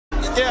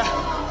Yeah,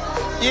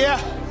 yeah,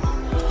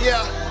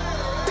 yeah.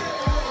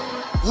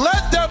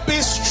 Let there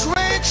be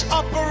strange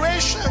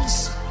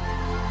operations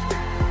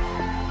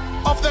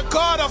of the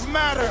God of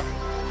matter.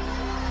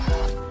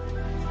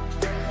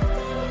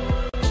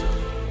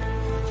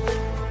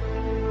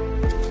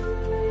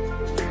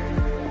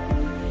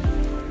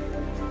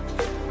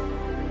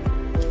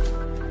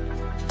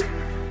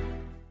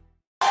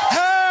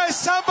 Hey,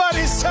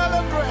 somebody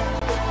celebrate.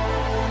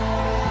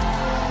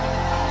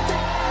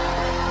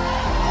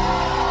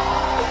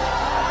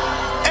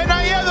 And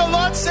I hear the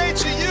Lord say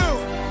to you,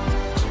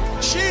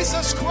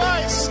 Jesus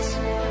Christ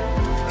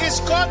is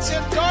God's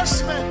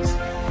endorsement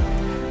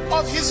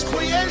of His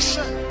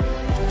creation,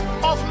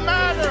 of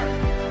matter,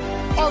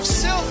 of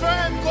silver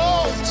and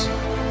gold,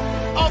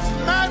 of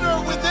matter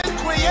within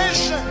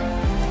creation,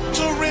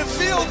 to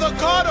reveal the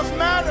God of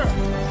matter,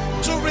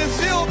 to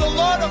reveal the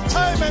Lord of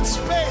time and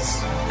space,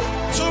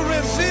 to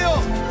reveal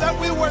that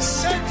we were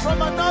sent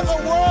from another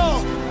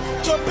world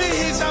to be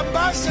His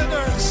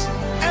ambassadors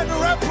and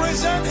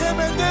represent Him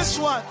in this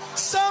one.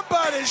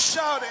 Somebody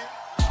shouting.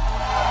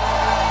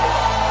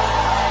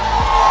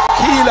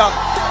 Kila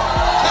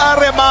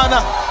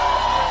Aremana.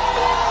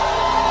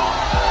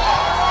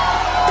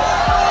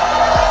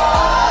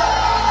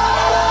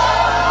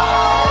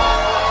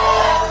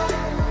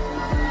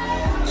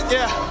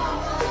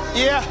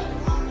 Yeah.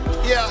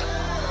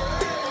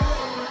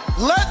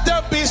 Let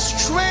there be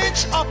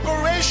strange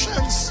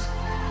operations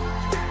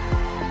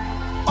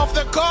of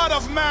the God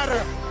of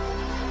matter.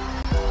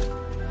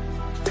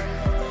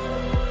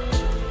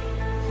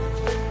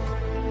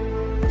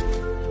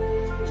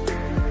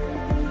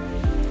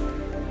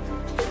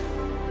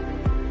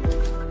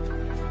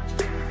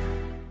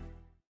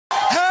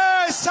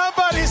 Hey,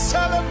 somebody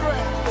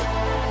celebrate.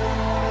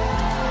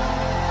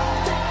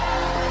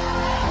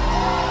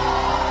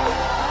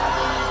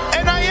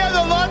 And I hear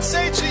the Lord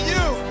say to you,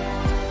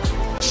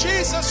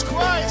 Jesus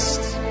Christ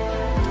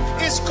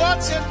is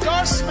God's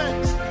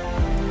endorsement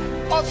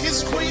of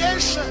His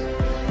creation,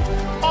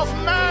 of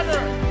matter,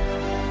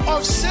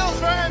 of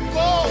silver and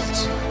gold,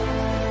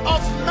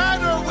 of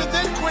matter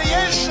within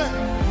creation,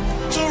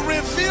 to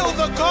reveal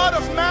the God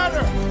of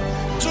matter,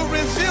 to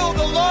reveal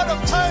the Lord of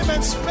time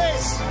and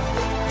space,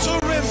 to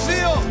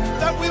reveal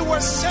that we were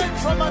sent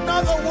from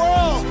another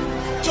world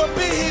to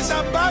be His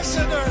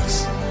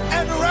ambassadors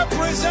and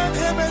represent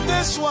Him in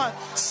this one.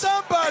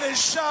 Somebody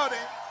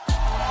shouting.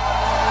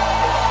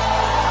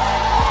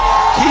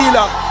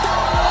 Kila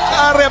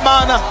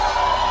Aremana.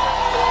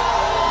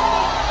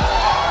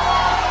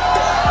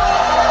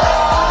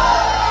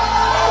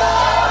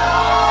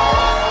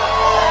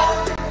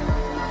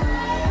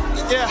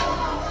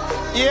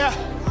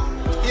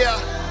 Yeah.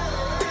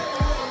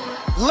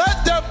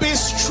 Let there be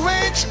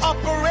strange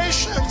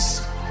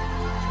operations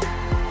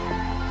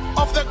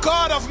of the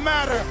God of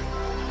matter.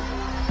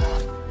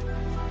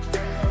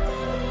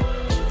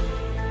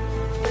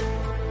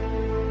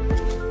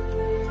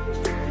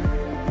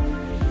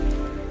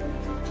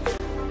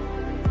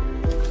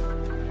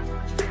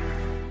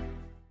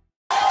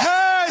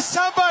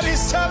 Somebody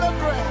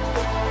celebrate.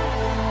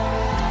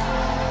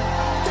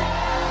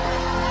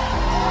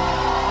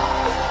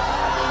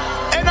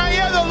 And I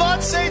hear the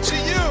Lord say to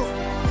you,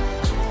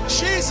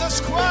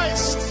 Jesus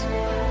Christ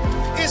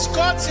is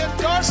God's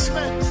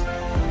endorsement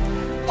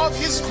of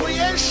His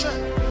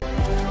creation,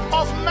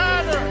 of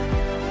matter,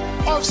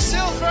 of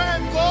silver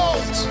and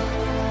gold,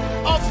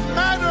 of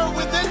matter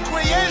within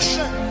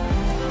creation,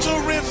 to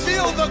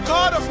reveal the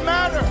God of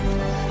matter,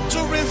 to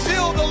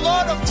reveal the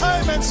Lord of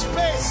time and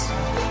space,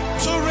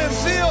 to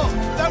reveal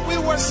that we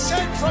were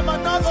sent from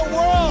another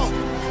world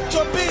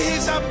to be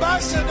His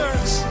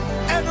ambassadors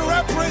and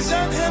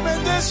represent Him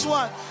in this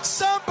one.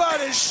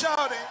 Somebody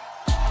shouting.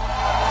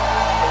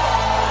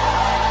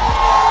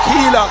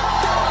 Kila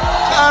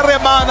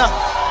Aremana.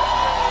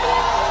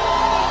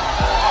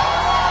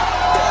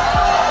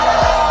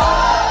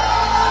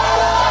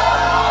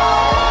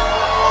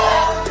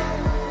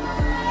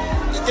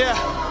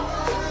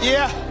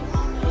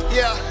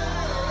 Yeah.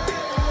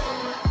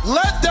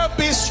 Let there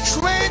be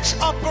strange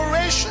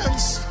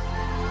operations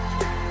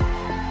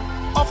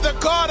of the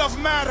God of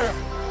matter.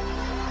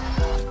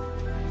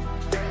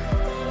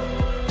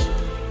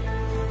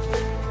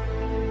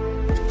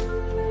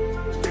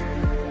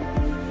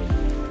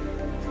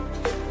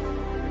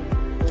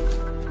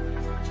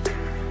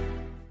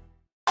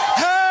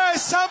 Hey,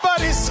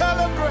 somebody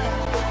celebrate.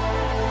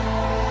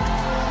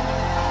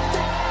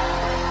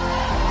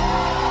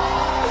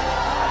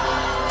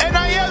 And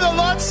I hear the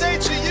Lord say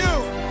to you,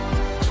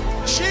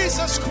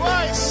 Jesus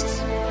Christ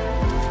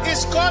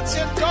is God's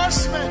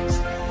endorsement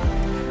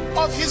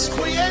of His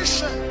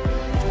creation,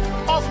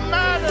 of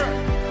matter,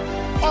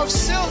 of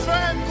silver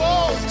and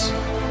gold,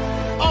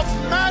 of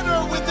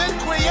matter within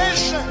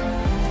creation,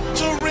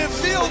 to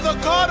reveal the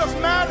God of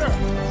matter,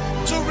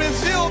 to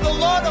reveal the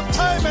Lord of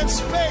time and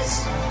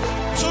space,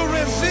 to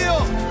reveal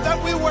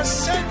that we were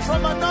sent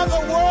from another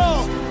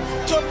world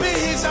to be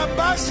His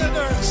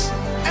ambassadors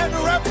and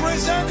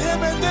represent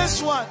Him in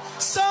this one.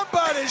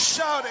 Somebody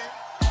shouting.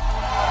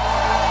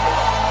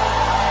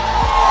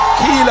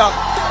 Kila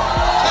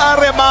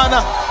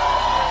Aremana.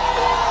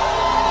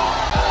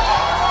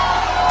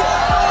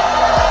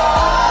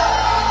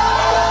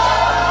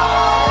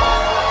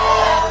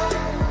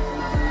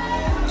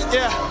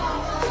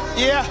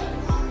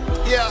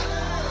 Yeah.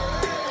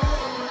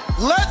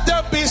 Let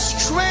there be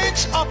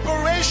strange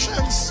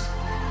operations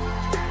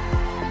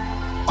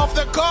of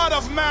the God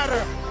of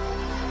matter.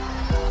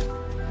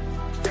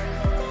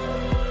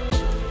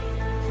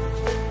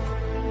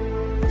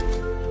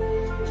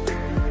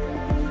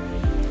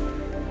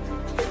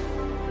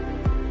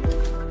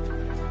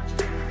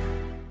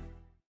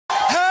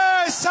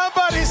 Hey,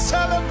 somebody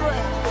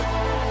celebrate.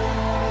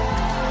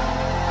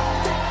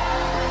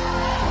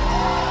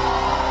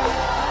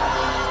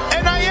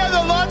 And I hear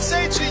the Lord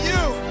say to you,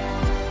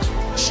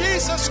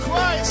 Jesus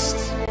Christ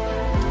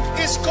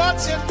is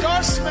God's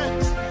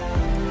endorsement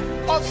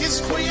of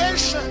His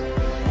creation,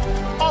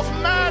 of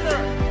matter,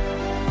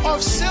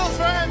 of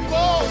silver and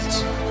gold,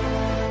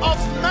 of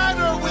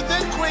matter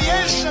within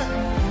creation,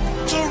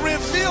 to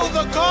reveal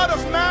the God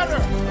of matter,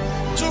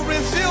 to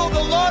reveal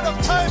the Lord of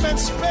time and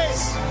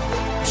space,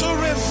 to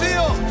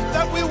reveal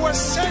that we were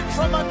sent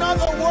from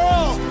another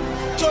world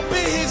to be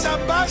His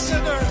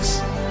ambassadors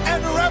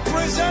and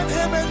represent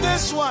Him in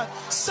this one.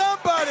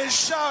 Somebody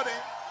shouting.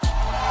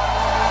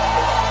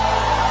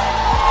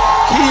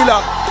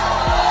 Kila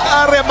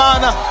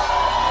Karemana.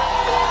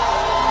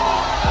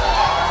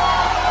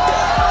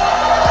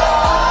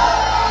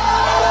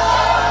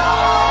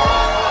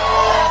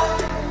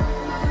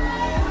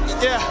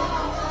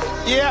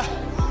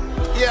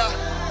 Yeah.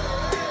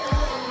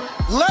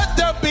 Let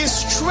there be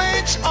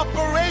strange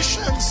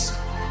operations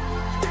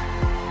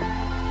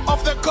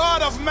of the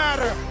God of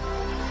matter.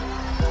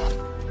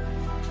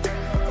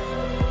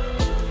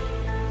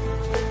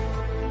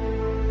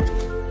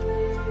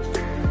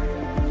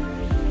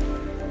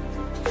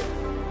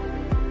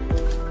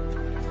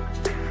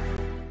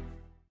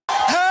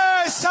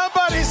 Hey,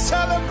 somebody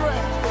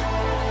celebrate.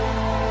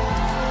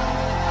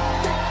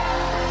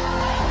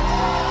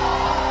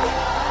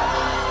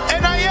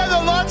 And I hear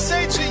the Lord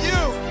say to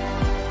you,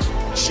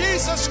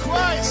 Jesus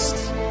Christ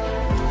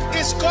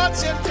is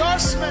God's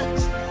endorsement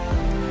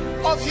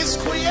of His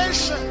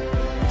creation,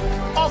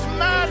 of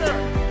matter,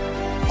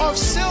 of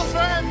silver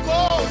and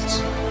gold,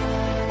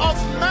 of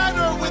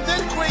matter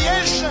within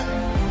creation,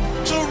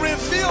 to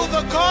reveal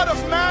the God of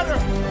matter,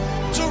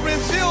 to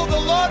reveal the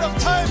Lord of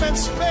time and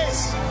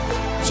space,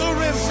 to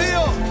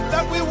reveal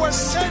that we were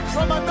sent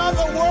from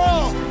another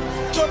world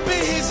to be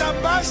His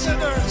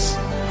ambassadors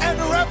and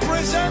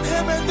represent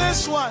Him in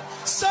this one.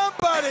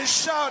 Somebody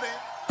shouting.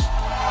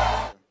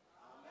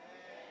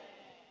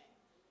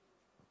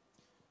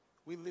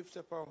 We lift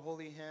up our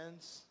holy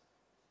hands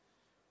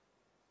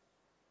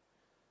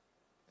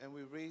and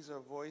we raise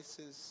our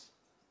voices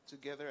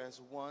together as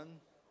one.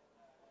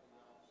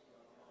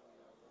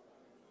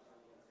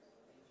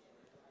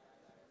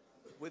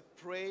 With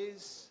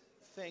praise,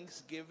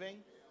 thanksgiving,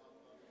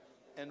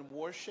 and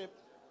worship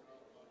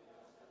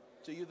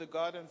to you, the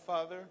God and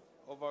Father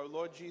of our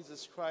Lord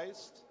Jesus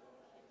Christ,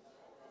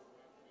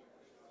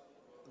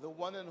 the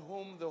one in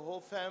whom the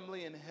whole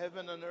family in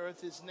heaven and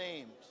earth is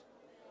named,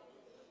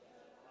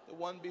 the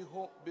one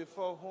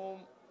before whom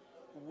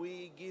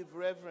we give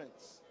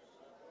reverence,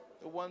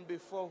 the one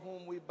before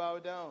whom we bow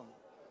down,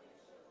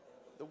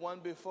 the one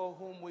before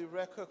whom we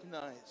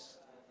recognize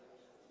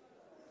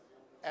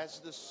as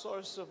the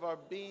source of our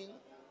being.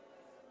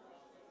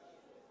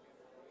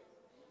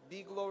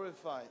 Be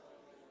glorified,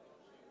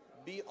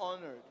 be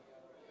honored,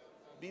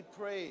 be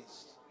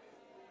praised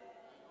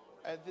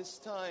at this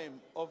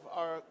time of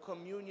our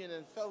communion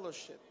and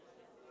fellowship.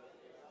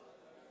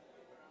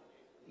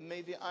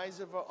 May the eyes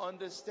of our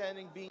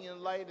understanding be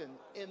enlightened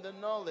in the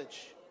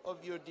knowledge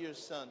of your dear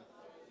Son.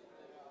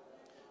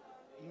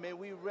 May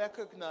we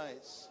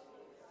recognize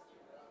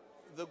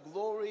the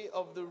glory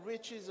of the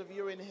riches of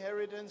your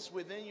inheritance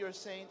within your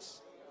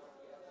saints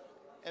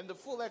and the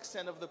full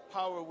extent of the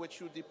power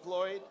which you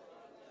deployed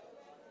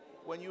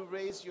when you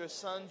raised your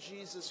Son,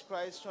 Jesus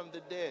Christ, from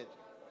the dead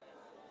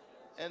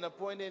and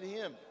appointed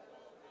Him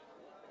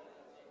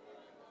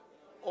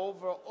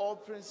over all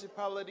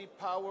principality,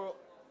 power,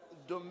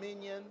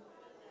 dominion,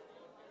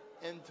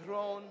 and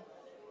throne,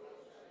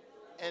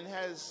 and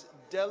has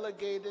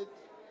delegated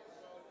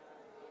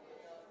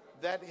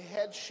that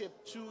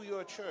headship to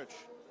your church,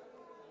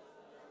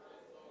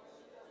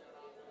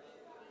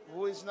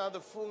 who is now the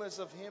fullness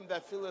of Him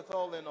that filleth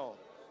all in all.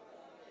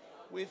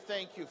 We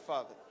thank you,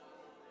 Father.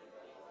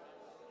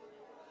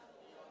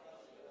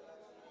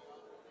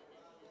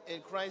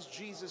 In Christ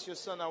Jesus, your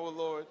Son, our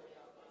Lord.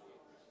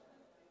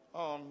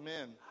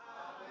 Amen.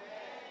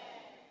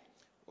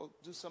 Well,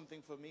 do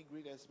something for me.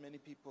 Greet as many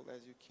people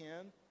as you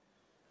can.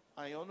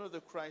 I honor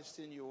the Christ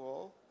in you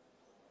all.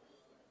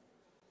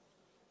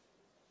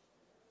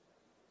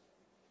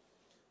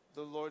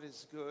 The Lord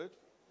is good.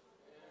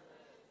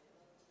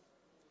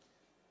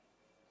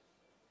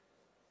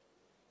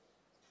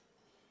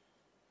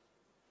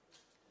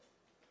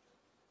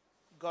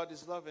 God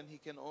is love, and He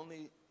can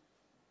only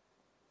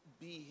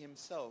be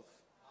Himself.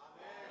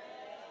 Amen.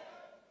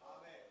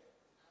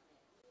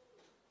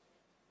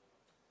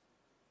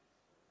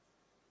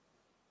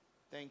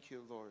 Thank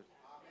you, Lord.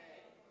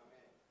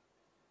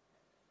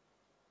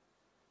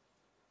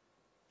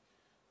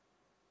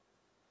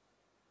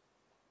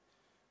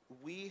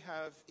 We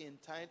have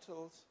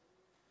entitled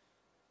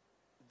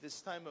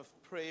this time of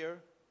prayer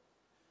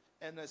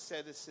and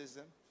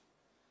asceticism.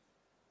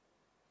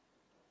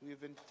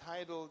 We've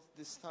entitled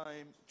this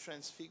time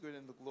Transfigured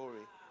in the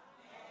Glory.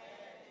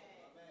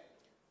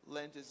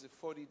 Lent is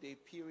a 40-day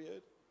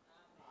period,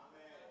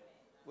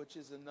 which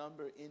is a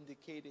number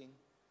indicating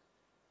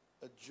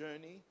a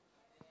journey,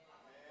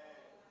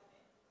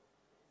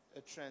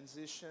 a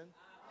transition,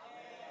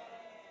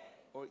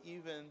 or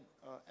even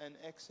an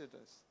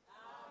exodus.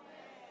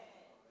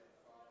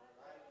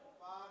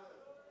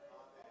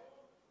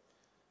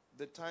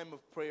 The time of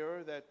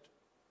prayer that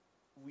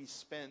we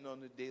spend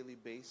on a daily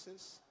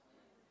basis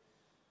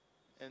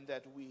and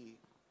that we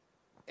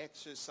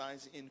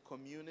exercise in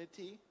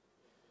community,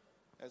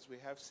 as we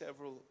have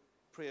several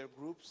prayer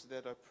groups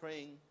that are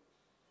praying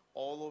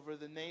all over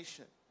the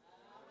nation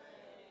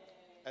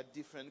at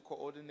different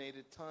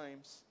coordinated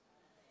times.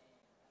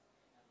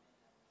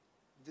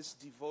 This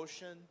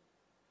devotion,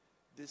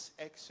 this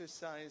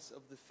exercise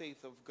of the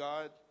faith of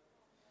God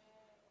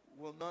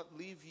will not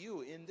leave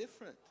you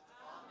indifferent.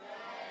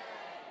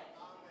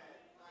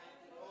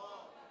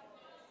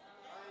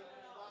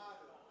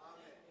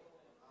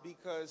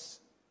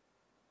 Because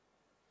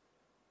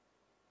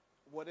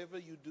whatever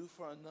you do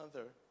for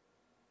another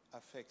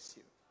affects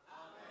you.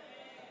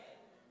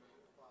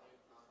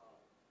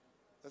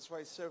 That's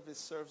why service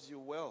serves you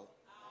well.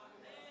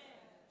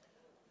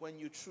 When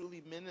you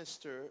truly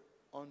minister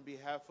on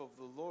behalf of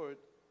the Lord,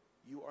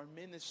 you are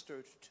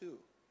ministered to.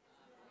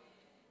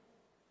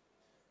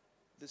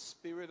 The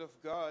Spirit of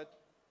God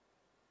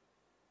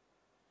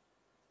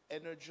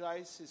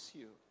energizes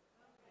you.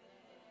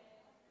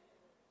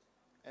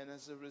 And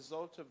as a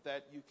result of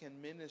that, you can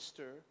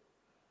minister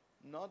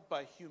not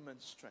by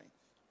human strength,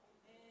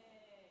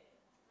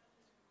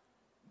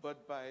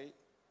 but by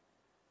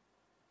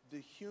the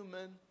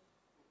human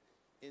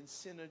in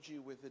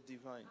synergy with the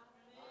divine.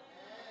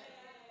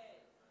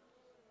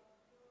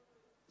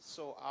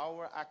 So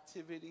our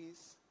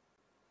activities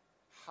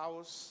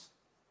house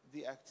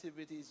the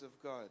activities of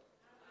God,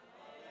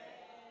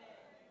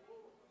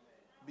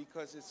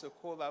 because it's a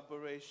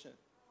collaboration,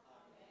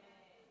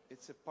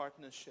 it's a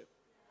partnership.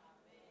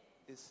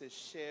 It's a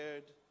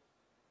shared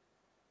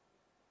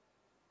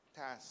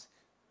task.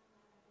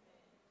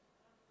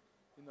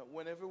 You know,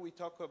 whenever we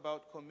talk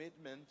about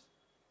commitment,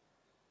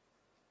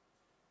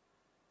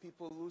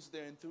 people lose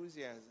their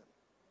enthusiasm.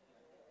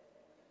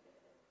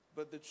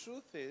 But the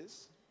truth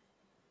is,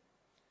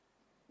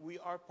 we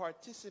are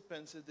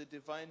participants of the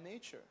divine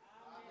nature.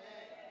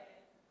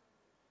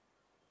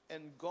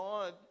 And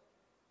God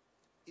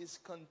is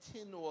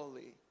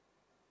continually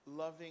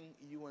loving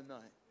you and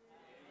I.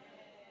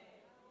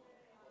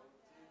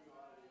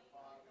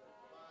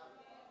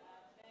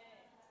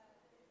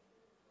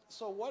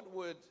 So what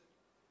would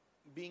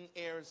being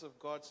heirs of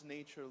God's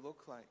nature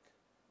look like?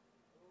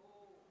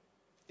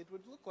 It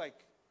would look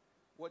like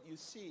what you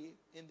see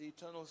in the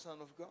eternal Son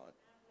of God.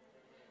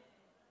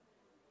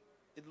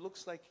 It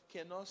looks like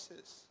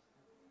kenosis.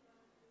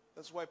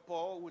 That's why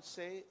Paul would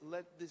say,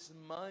 let this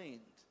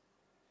mind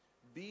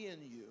be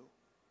in you,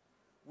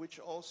 which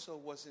also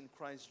was in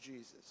Christ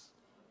Jesus.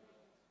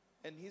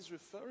 And he's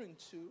referring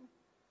to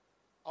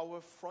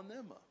our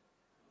phronema,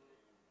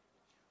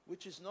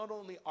 which is not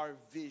only our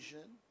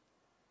vision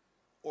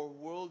or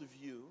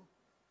worldview,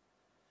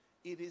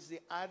 it is the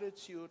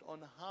attitude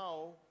on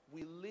how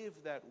we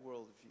live that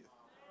worldview.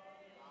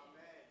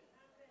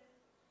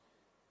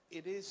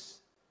 It is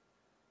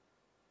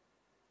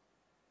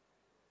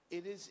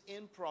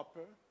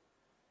improper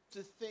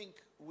to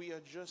think we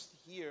are just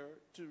here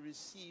to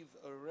receive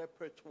a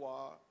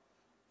repertoire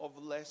of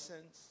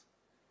lessons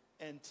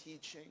and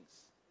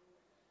teachings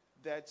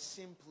that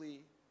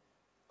simply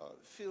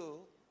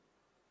fill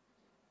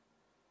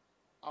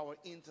our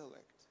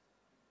intellect.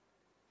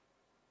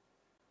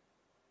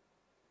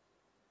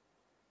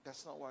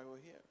 That's not why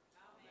we're here.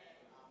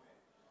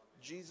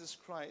 Amen. Jesus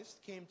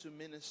Christ came to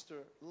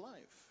minister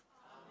life.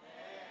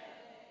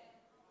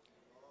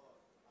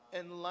 Amen.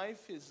 And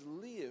life is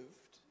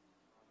lived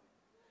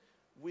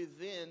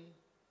within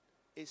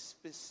a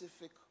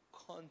specific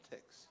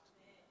context.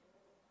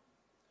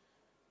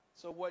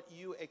 So what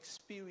you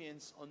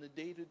experience on a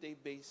day-to-day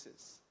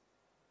basis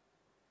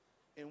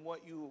and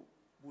what you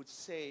would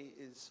say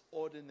is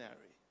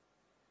ordinary,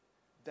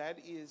 that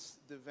is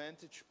the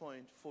vantage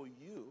point for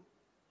you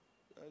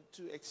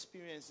to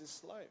experience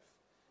this life.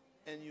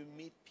 And you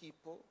meet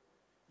people,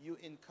 you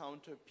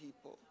encounter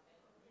people.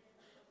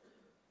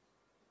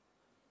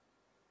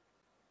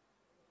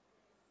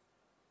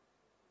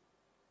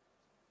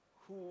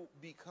 Who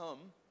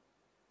become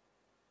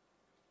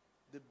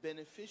the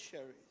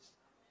beneficiaries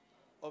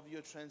of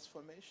your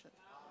transformation.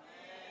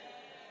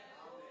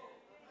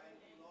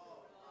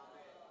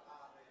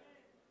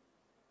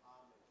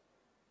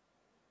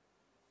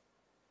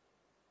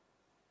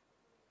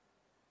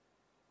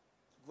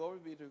 Glory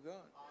be to God.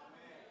 Amen.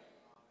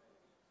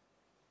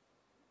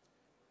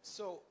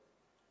 So,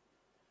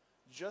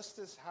 Just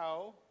as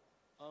how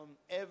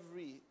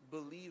every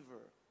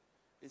believer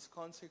is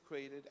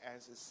consecrated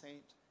as a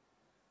saint,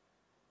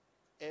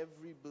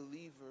 every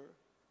believer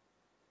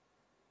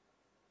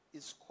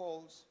is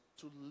called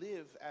to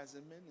live as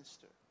a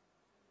minister.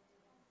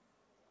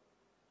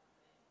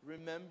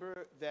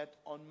 Remember that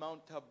on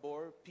Mount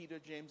Tabor, Peter,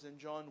 James, and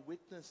John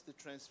witnessed the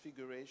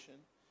transfiguration.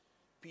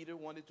 Peter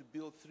wanted to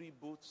build 3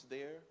 booths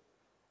there,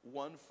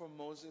 one for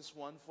Moses,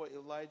 one for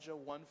Elijah,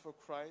 one for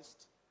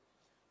Christ.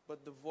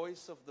 But the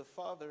voice of the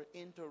Father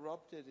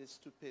interrupted his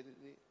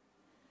stupidity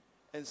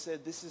and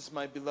said, "This is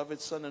my beloved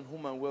Son in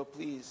whom I'm well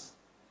pleased.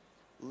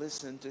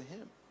 Listen to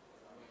him."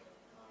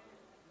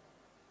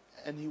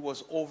 And he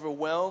was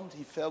overwhelmed.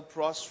 He fell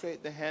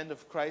prostrate. The hand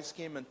of Christ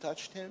came and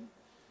touched him.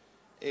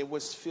 It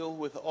was filled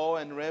with awe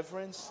and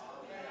reverence.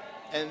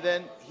 And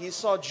then he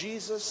saw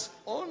Jesus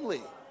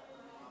only.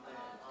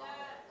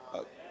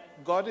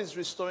 God is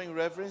restoring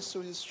reverence to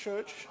his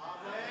church,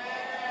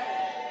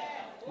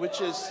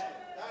 which is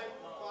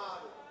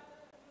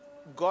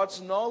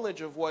God's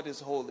knowledge of what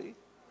is holy,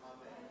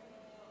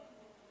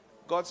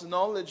 God's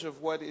knowledge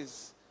of what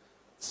is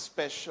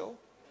special,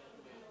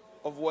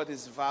 of what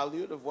is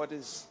valued, of what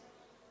is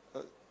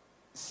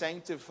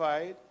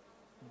sanctified,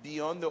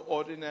 beyond the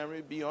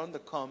ordinary, beyond the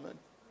common.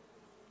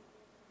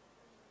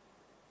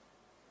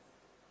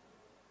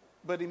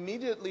 But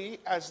immediately,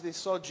 as they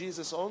saw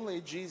Jesus only,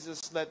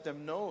 Jesus let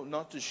them know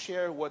not to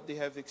share what they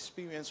have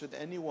experienced with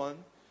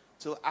anyone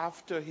till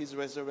after his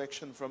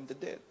resurrection from the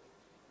dead.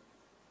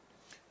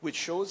 Which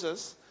shows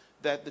us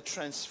that the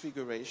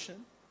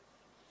transfiguration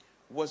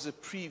was a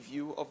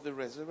preview of the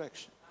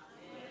resurrection.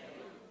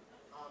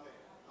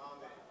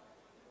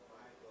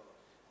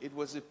 It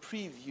was a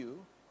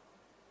preview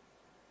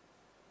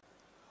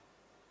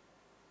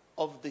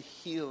of the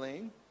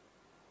healing,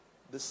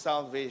 the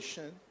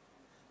salvation,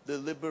 the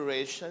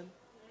liberation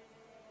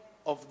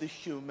of the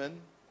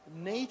human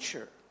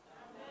nature.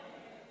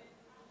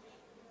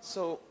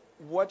 So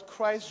what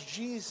Christ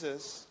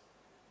Jesus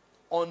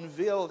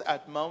unveiled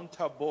at Mount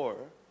Tabor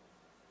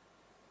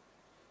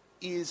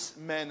is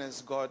man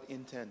as God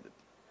intended.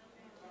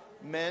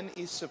 Man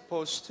is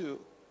supposed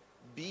to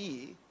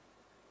be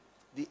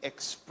the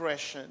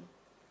expression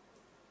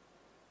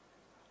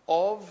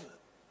of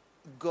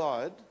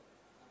God,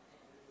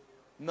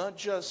 not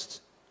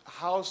just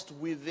housed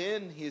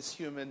within his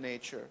human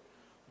nature,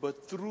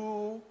 but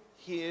through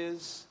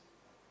his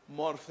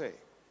morphe.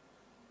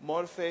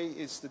 Morphe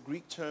is the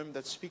Greek term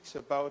that speaks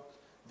about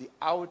the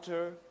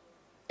outer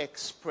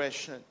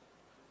expression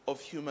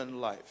of human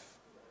life.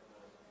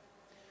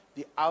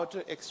 The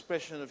outer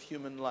expression of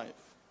human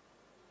life.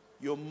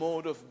 Your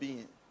mode of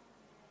being.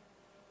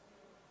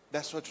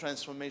 That's what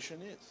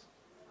transformation is.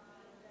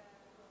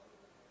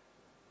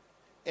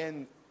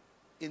 And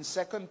in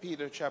 2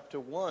 Peter chapter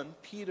 1,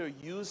 Peter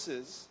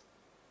uses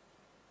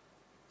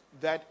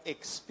that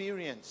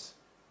experience,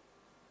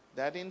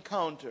 that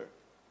encounter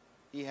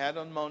he had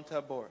on Mount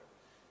Tabor.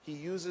 He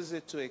uses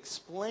it to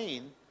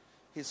explain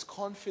his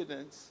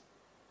confidence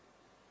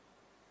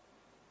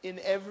in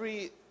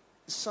every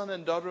son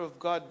and daughter of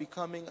God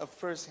becoming a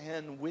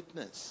first-hand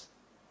witness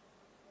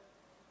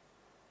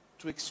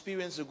to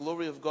experience the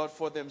glory of God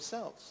for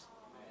themselves.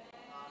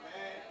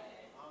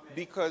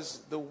 Because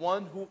the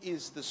one who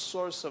is the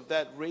source of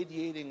that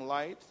radiating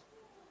light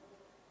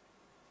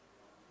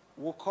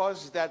will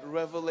cause that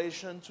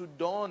revelation to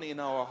dawn in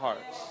our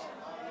hearts.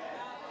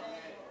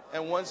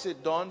 And once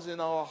it dawns in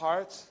our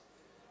hearts,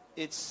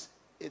 it's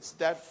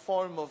that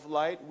form of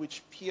light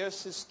which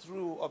pierces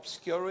through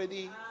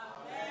obscurity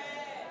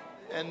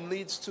and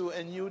leads to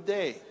a new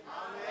day.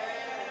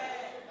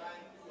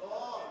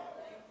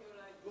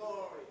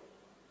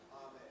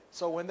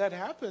 So when that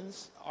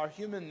happens, our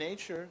human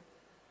nature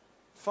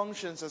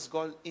functions as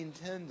God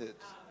intended.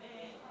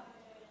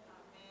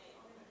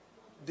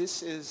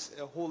 This is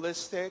a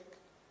holistic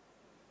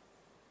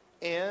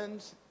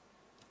and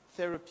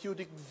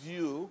therapeutic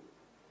view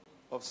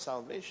of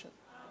salvation.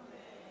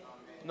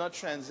 Not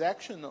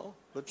transactional,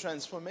 but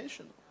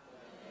transformational.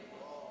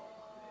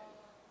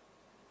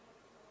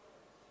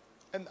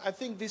 And I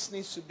think this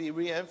needs to be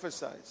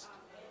re-emphasized,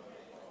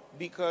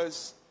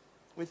 because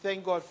we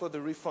thank God for the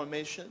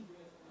Reformation.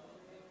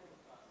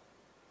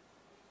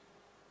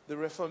 The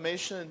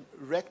Reformation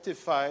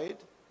rectified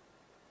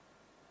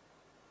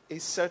a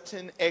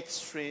certain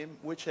extreme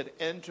which had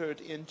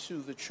entered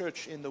into the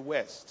church in the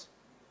West.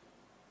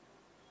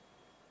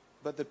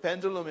 But the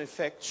pendulum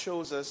effect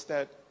shows us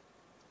that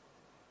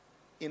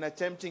in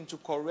attempting to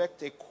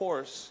correct a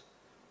course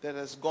that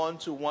has gone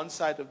to one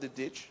side of the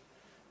ditch,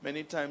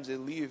 many times they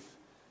leave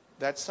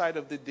that side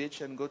of the ditch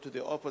and go to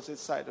the opposite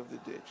side of the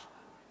ditch.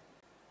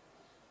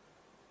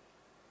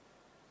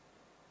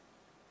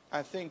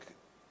 I think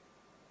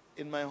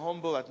in my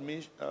humble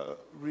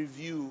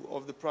review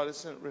of the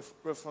Protestant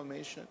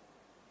Reformation,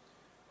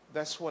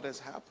 that's what has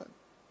happened.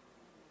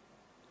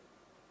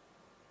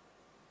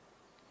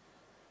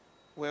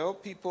 Well,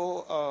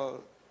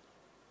 people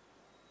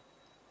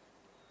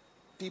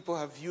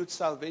have viewed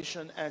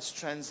salvation as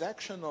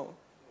transactional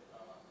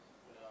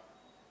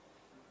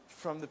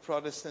from the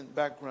Protestant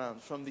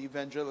background, from the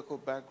evangelical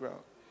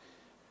background.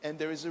 And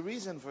there is a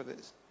reason for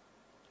this.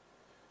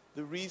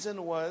 The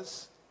reason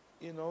was,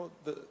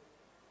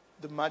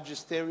 the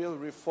magisterial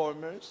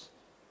reformers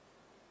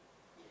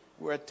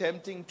were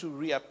attempting to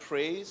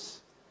reappraise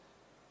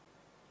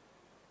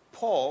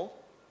Paul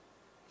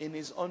in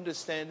his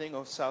understanding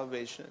of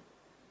salvation.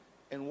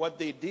 And what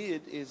they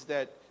did is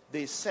that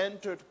they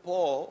centered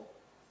Paul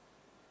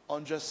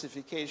on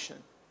justification.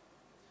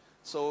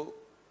 So,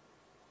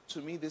 to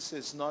me, this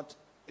is not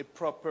a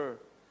proper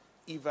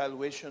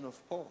evaluation of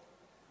Paul.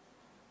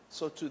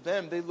 So to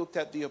them, they looked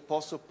at the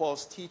Apostle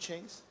Paul's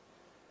teachings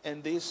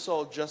and they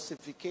saw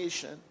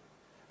justification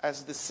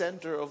as the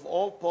center of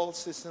all Paul's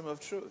system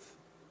of truth.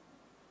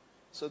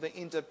 So they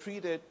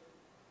interpreted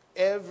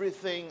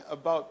everything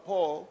about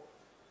Paul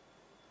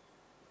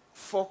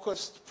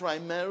focused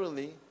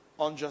primarily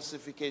on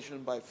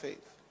justification by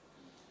faith.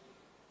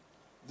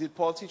 Did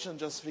Paul teach on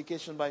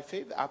justification by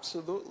faith?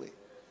 Absolutely.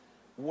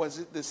 Was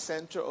it the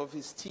center of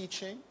his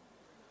teaching?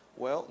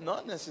 Well,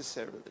 not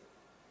necessarily.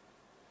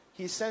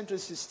 He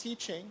centers his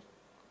teaching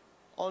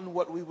on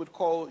what we would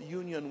call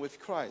union with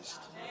Christ.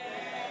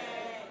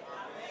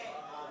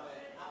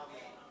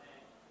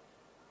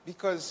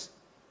 Because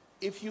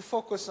if you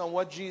focus on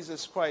what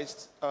Jesus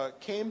Christ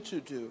came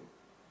to do,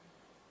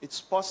 it's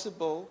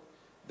possible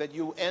that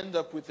you end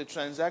up with the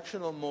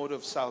transactional mode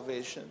of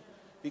salvation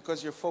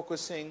because you're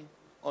focusing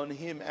on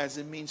him as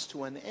a means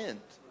to an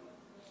end.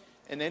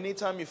 And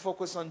anytime you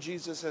focus on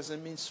Jesus as a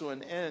means to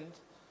an end,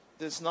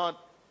 there's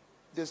not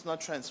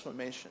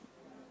transformation.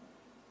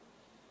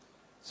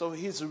 So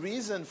his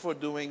reason for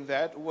doing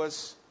that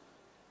was,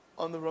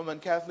 on the Roman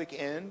Catholic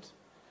end,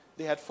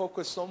 they had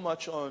focused so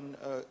much on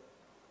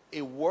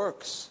a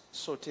works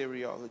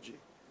soteriology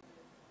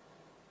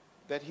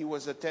that he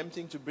was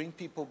attempting to bring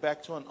people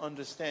back to an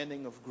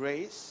understanding of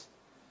grace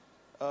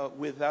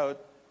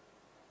without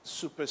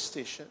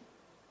superstition,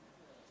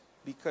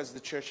 because the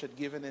church had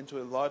given into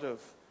a lot of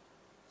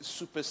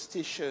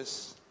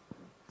superstitious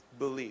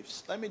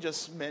beliefs. Let me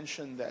just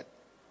mention that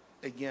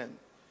again,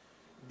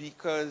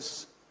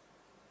 because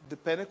the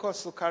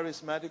Pentecostal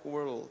charismatic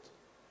world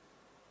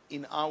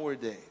in our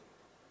day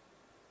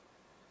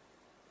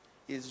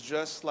is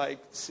just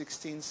like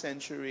 16th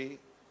century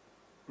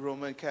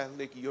Roman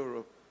Catholic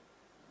Europe.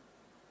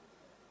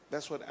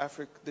 That's what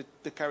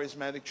the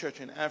charismatic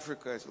church in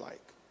Africa is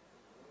like.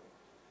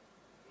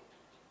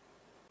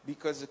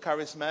 Because the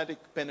charismatic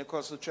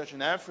Pentecostal church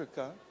in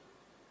Africa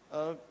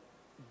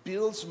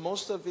builds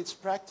most of its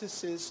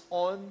practices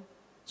on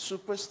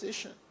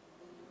superstition.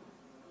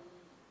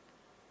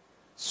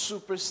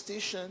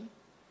 Superstition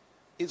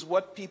is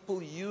what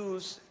people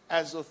use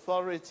as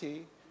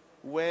authority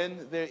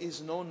when there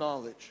is no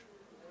knowledge.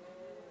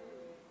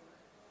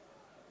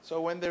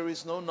 So when there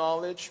is no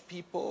knowledge,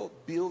 people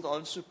build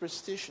on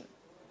superstition.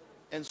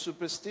 And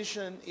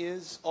superstition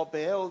is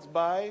upheld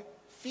by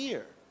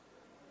fear.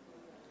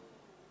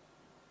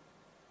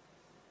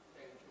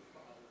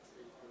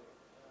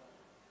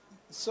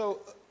 So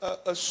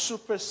a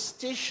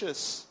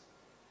superstitious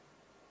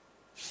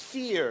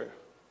fear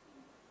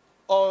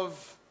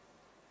of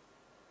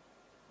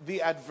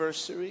the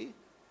adversary,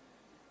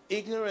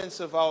 ignorance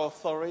of our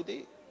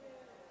authority,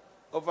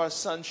 of our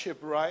sonship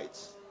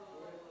rights,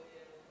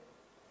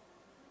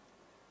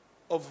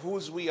 of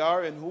whose we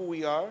are and who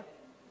we are.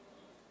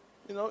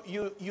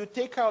 You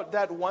take out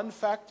that one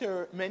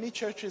factor, many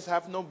churches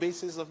have no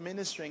basis of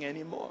ministering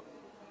anymore.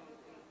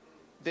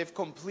 They've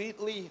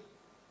completely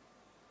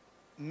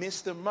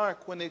missed the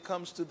mark when it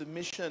comes to the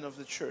mission of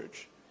the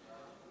church.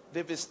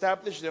 They've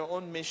established their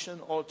own mission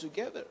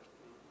altogether.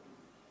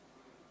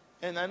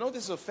 And I know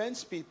this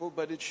offends people,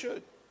 but it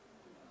should.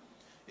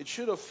 It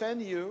should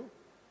offend you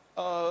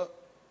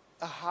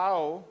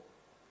how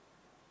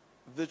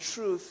the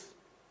truth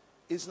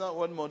is not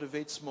what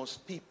motivates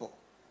most people.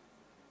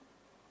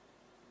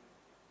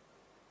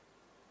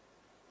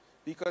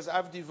 Because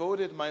I've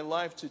devoted my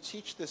life to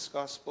teach this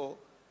gospel,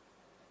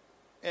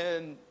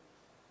 and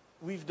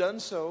we've done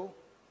so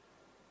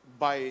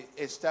by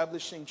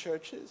establishing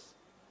churches.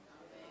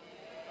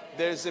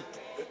 There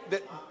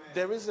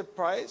is a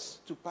price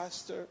to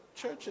pastor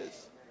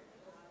churches.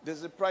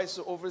 There's a price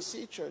to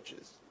oversee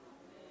churches.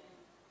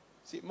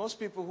 See, most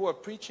people who are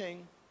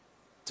preaching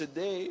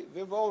today,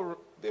 they've all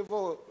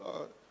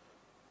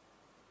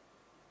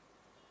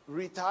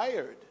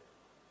retired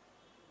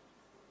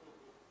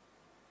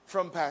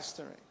from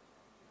pastoring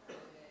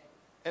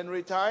and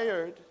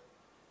retired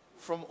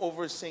from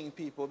overseeing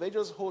people. They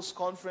just host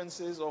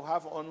conferences or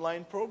have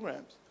online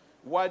programs.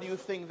 Why do you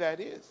think that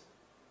is?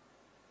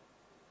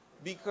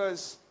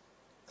 Because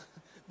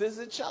there's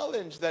a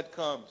challenge that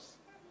comes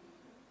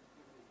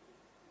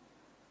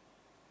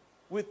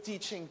with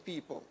teaching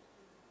people,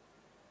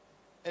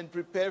 and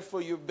prepare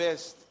for your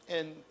best,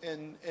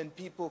 and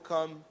people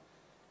come,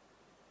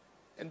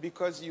 and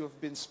because you have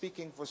been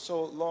speaking for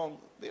so long,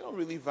 they don't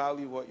really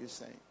value what you're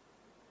saying.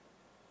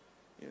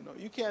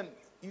 You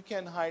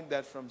can't hide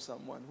that from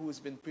someone who has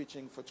been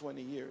preaching for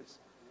 20 years.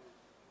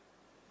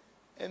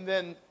 And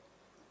then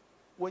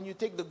when you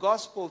take the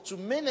gospel to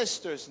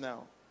ministers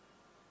now,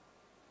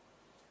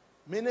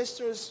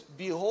 ministers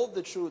behold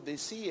the truth, they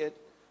see it,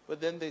 but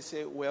then they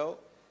say, well,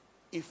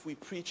 if we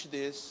preach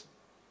this,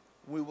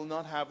 we will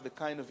not have the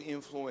kind of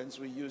influence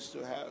we used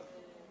to have.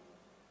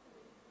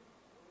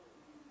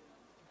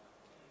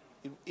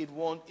 It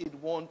won't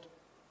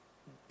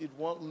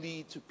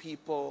lead to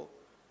people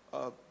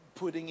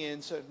putting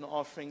in certain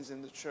offerings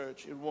in the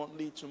church. It won't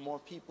lead to more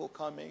people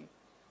coming,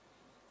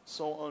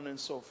 so on and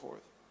so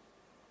forth.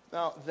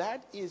 Now,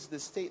 that is the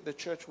state the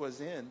church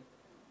was in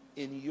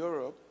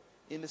Europe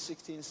in the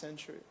 16th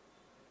century.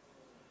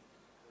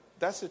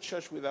 That's a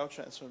church without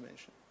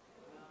transformation.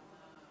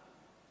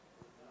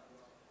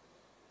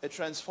 A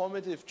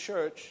transformative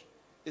church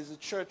is a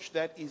church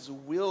that is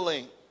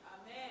willing.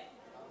 Amen.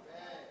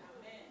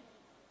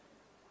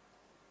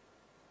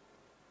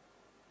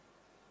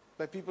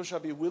 That people shall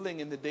be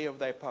willing in the day of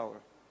thy power.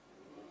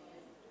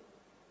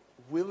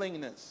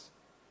 Willingness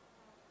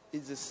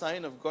is a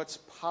sign of God's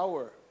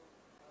power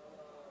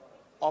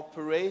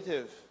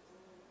operative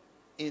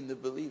in the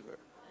believer.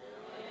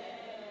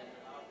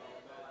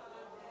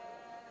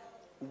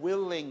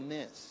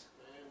 Willingness.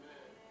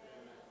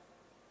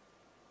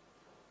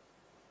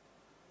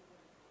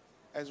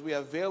 As we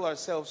avail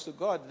ourselves to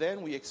God,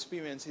 then we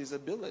experience His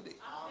ability.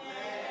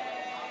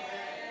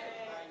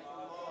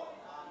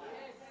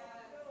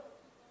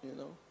 You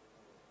know?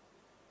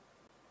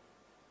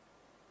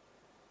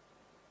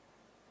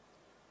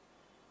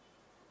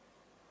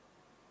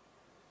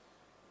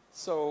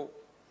 So,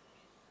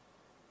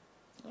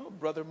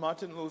 Brother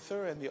Martin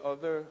Luther and the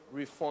other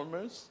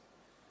reformers,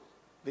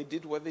 they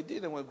did what they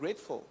did and were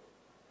grateful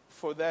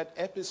for that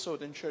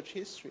episode in church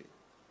history.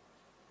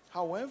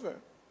 However,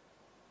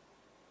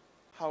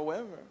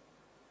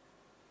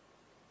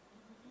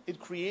 it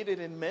created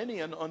in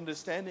many an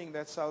understanding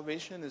that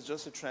salvation is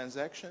just a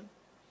transaction,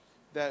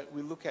 that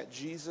we look at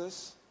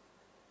Jesus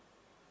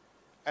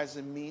as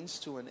a means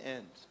to an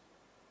end.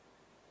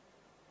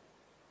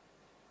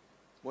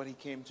 What He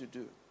came to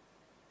do.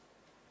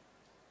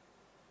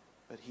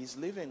 But He's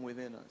living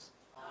within us.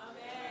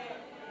 Amen.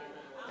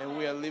 And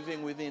we are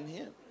living within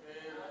Him.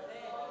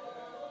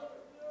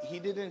 He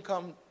didn't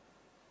come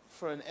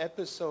for an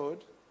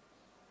episode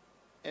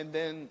and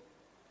then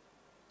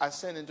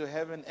ascend into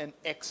heaven and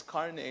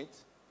excarnate.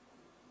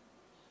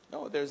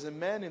 No, there's a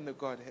man in the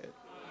Godhead.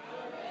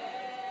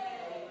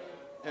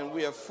 And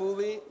we are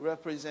fully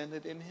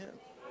represented in Him.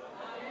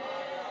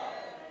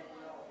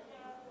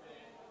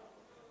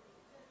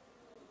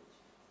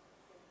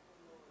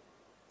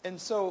 And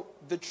so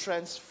the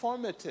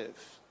transformative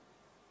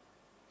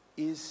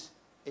is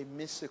a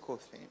mystical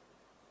thing,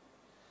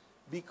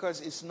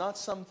 because it's not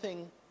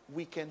something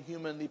we can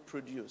humanly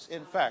produce.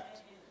 In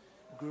fact,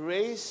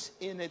 grace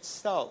in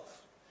itself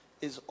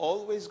is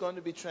always going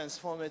to be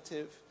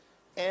transformative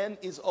and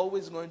is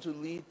always going to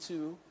lead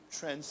to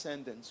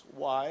transcendence.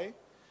 Why?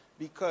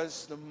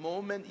 Because the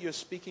moment you're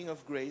speaking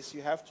of grace,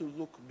 you have to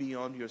look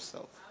beyond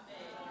yourself.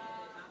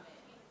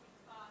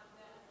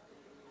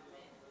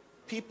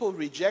 People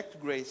reject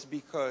grace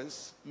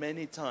because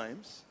many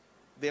times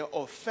they're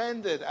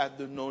offended at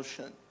the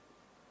notion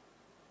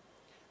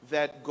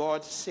that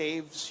God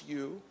saves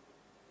you,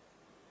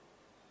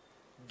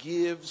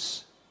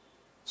 gives,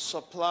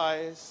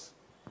 supplies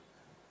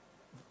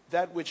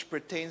that which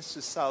pertains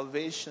to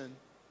salvation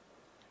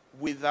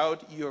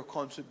without your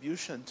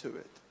contribution to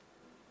it.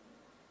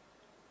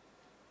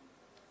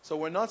 So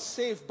we're not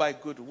saved by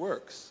good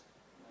works.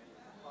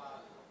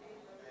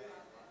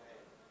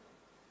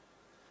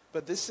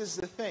 But this is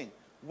the thing.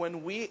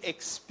 When we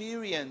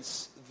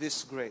experience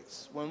this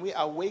grace, when we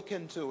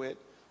awaken to it,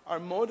 our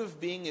mode of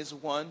being is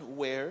one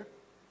where,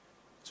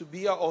 to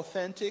be our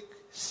authentic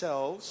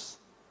selves,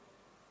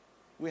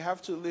 we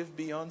have to live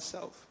beyond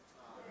self.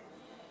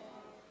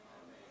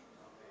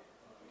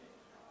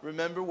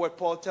 Remember what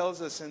Paul tells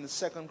us in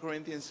 2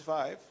 Corinthians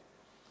 5,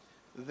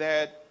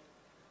 that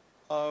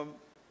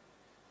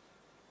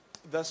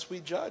thus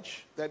we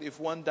judge that if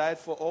one died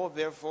for all,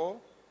 therefore,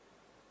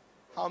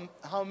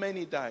 how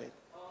many died?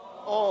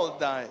 All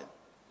died.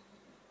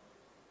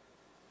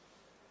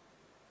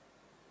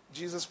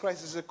 Jesus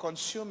Christ is a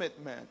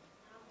consummate man.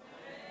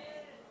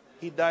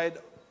 He died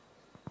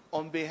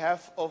on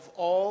behalf of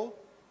all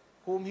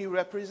whom He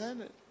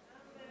represented.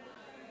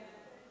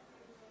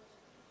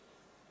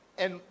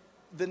 And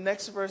the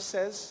next verse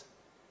says,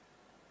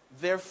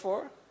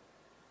 therefore,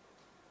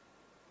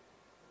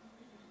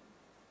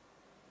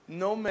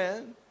 no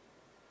man,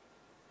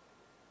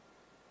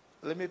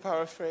 let me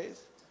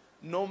paraphrase,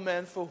 no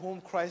man for whom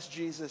Christ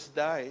Jesus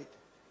died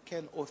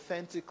can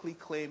authentically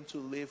claim to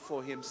live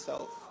for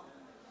himself.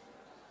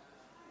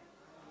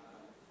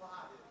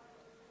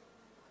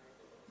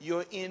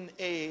 You're in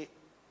a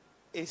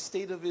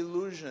state of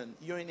illusion.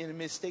 You're in a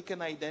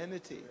mistaken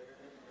identity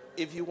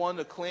if you want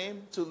to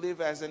claim to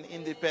live as an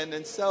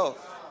independent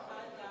self.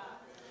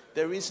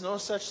 There is no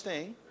such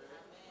thing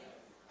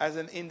as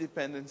an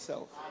independent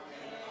self.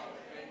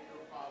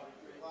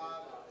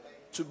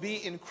 To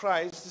be in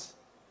Christ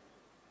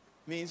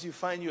means you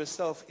find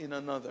yourself in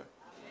another.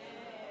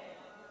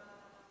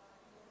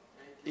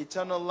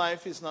 Eternal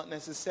life is not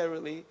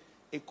necessarily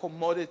a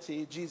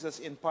commodity Jesus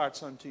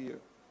imparts unto you.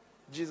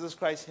 Jesus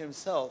Christ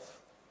himself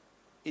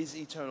is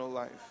eternal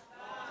life.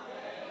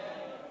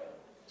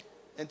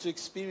 And to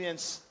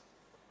experience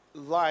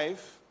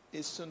life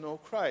is to know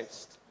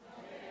Christ.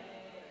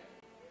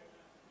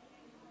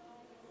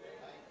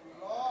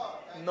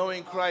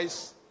 Knowing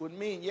Christ would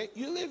mean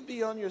you live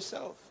beyond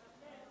yourself.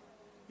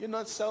 You're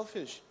not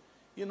selfish.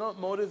 You're not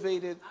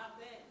motivated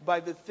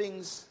by the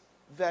things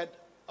that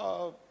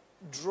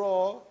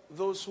draw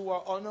those who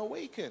are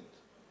unawakened,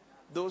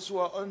 those who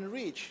are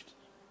unreached,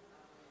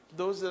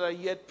 those that are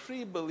yet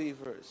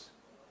pre-believers,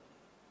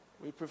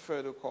 we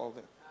prefer to call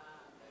them.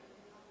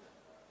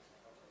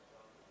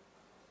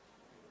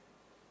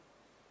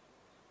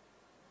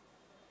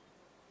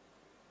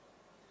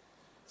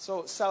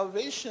 So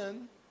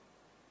salvation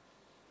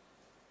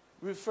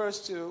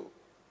refers to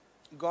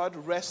God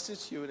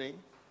restituting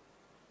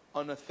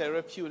on a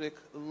therapeutic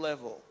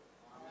level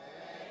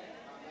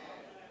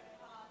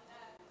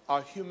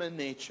our human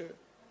nature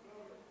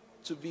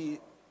to be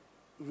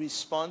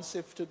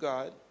responsive to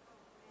God,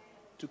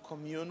 to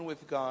commune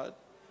with God,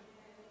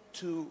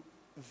 to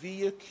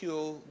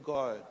vehicule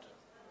God,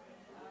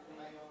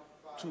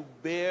 to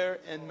bear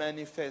and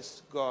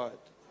manifest God.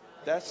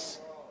 That's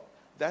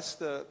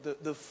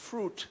the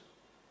fruit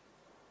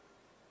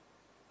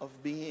of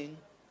being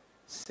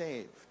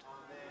saved.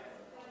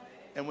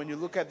 And when you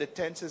look at the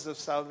tenses of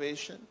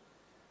salvation,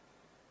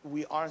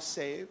 we are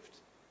saved,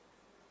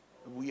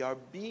 we are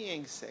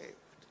being saved,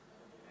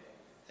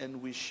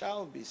 and we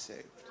shall be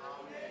saved.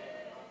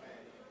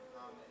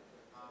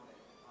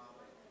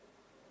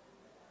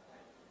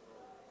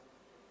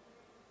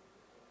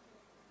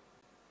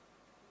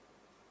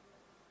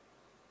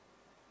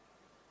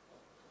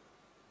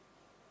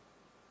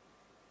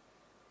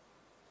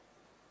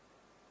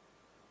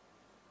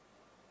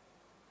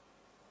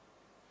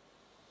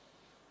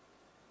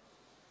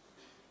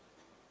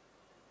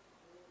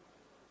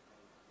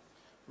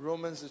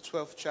 Romans, the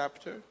 12th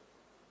chapter.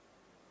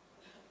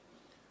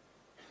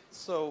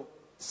 So,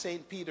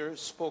 St. Peter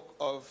spoke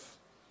of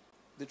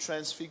the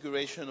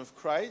transfiguration of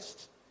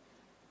Christ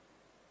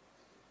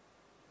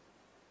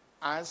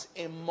as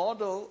a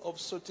model of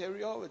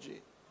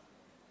soteriology.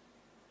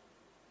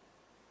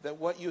 That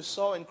what you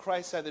saw in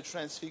Christ at the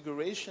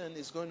transfiguration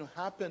is going to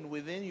happen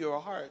within your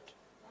heart.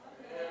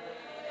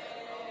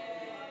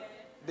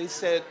 He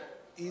said,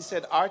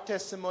 our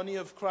testimony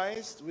of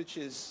Christ, which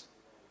is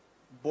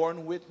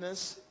borne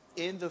witness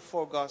in the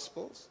four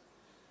Gospels,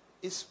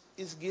 is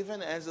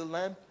given as a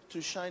lamp to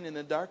shine in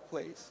a dark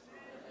place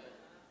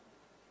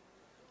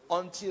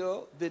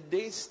until the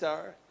day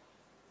star,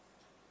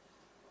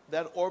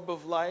 that orb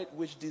of light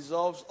which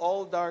dissolves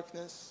all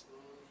darkness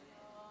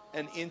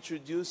and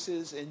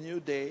introduces a new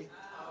day,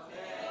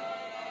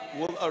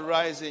 will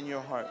arise in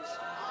your hearts.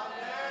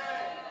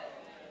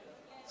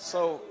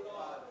 So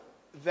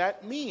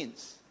that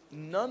means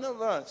none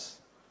of us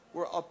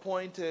were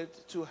appointed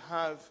to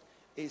have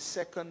a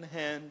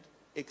second-hand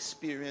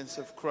experience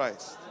of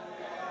Christ.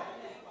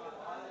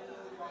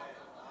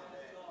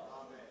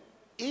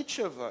 Each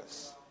of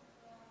us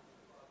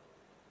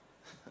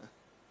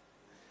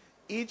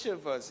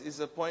is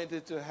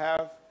appointed to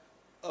have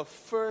a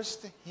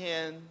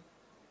first-hand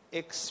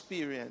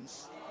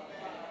experience,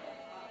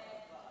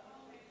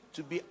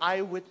 to be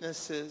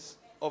eyewitnesses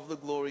of the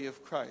glory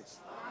of Christ.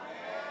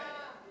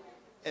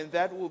 And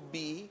that will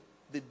be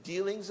the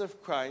dealings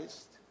of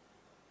Christ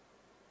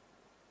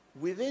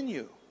within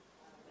you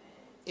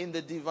in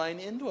the divine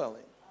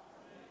indwelling.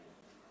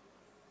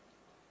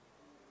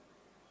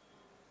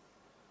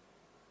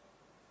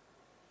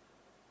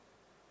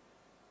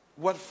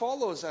 What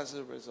follows as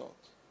a result?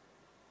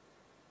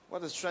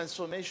 What does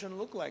transformation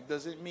look like?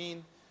 Does it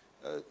mean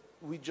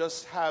we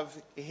just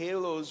have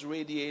halos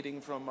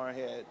radiating from our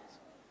heads?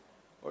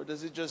 Or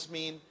does it just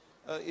mean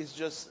it's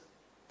just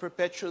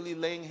perpetually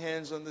laying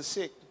hands on the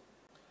sick?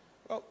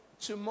 Well,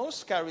 to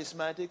most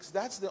charismatics,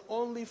 that's the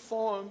only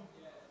form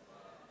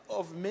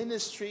of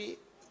ministry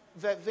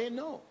that they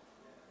know.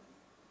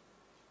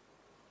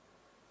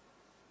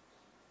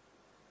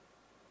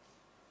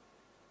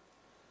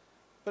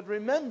 But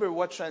remember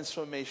what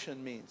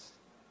transformation means.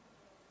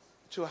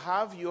 To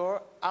have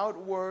your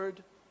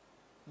outward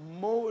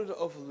mode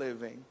of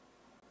living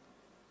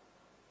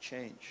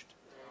changed.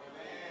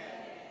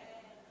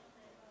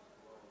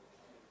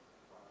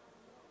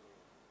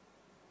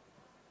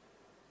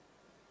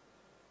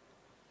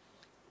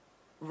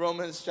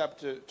 Romans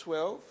chapter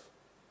 12.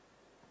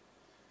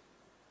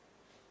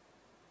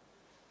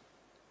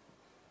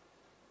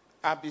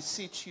 I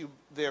beseech you,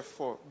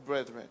 therefore,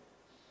 brethren.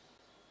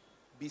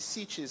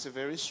 Beseech is a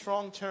very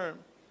strong term.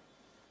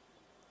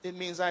 It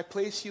means I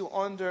place you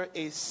under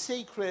a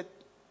sacred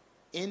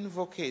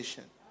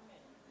invocation.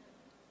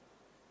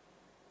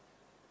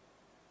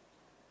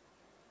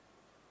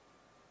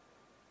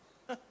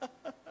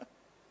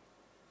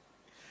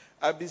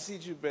 I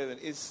beseech you, brethren.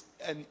 It's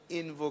an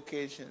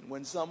invocation.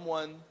 When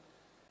someone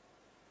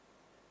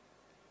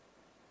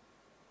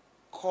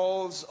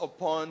calls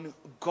upon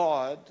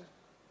God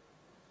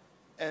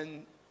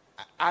and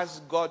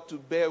ask God to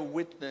bear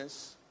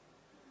witness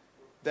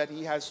that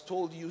he has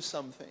told you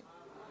something.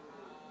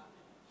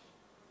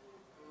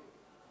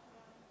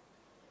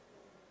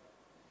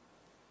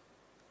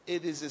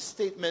 It is a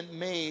statement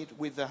made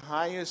with the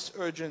highest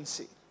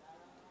urgency.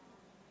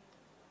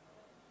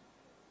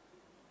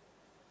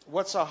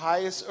 What's our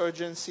highest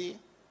urgency?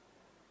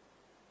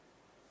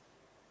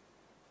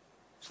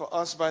 For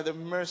us, by the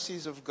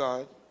mercies of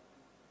God,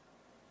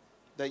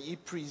 that ye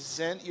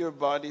present your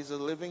bodies a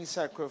living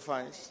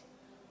sacrifice,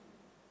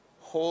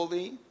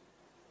 holy,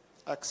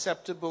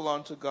 acceptable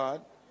unto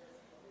God,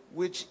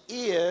 which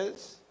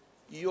is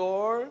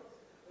your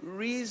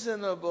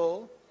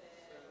reasonable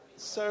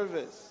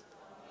service.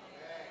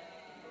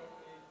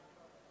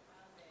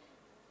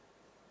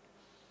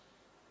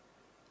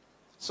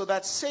 So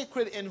that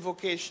sacred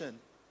invocation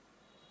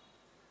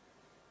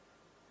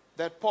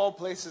that Paul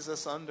places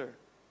us under,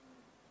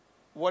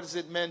 what is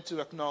it meant to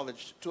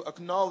acknowledge? To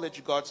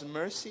acknowledge God's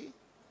mercy.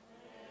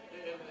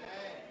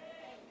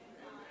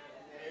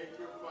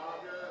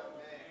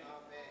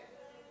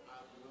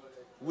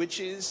 Which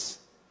is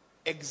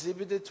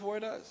exhibited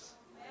toward us.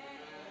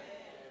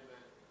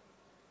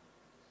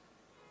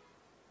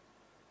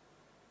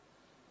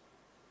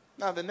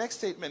 Now the next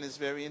statement is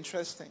very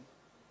interesting.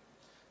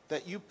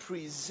 That you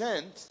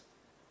present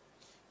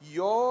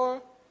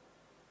your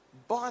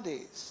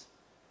bodies.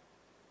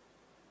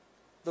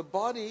 The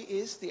body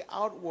is the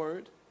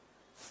outward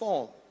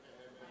form,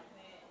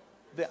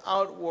 the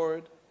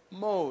outward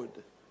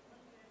mode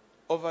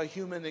of our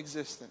human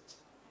existence.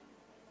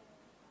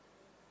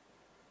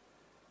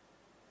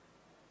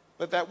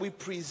 But that we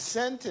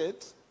present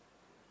it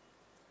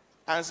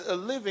as a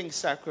living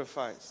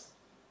sacrifice.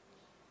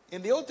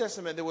 In the Old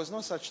Testament, there was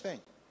no such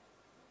thing.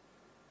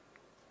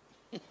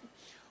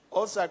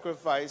 All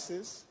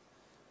sacrifices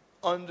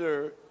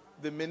under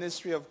the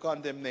ministry of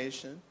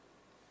condemnation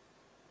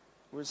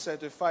were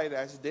certified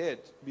as dead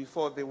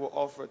before they were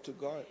offered to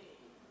God,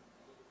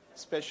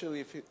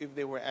 especially if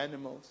they were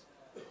animals.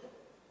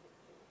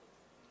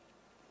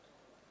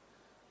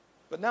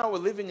 But now we're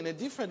living in a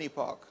different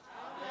epoch.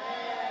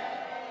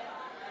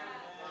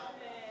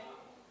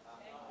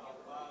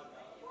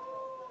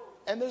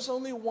 And there's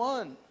only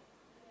one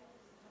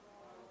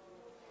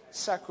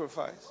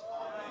sacrifice.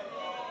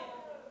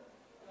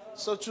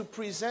 So to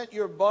present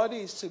your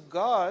bodies to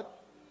God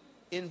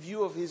in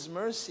view of his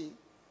mercy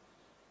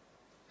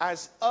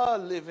as a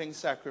living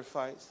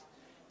sacrifice,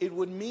 it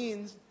would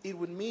mean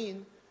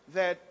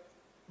that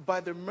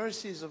by the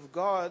mercies of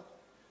God,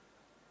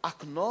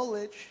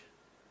 acknowledge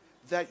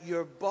that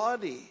your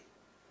body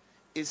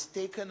is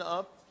taken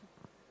up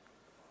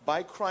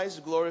by Christ's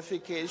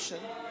glorification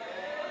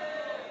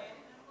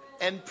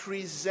and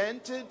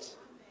presented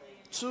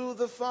to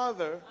the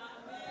Father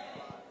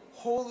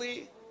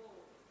holy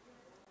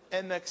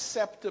and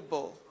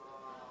acceptable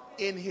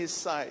in his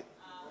sight.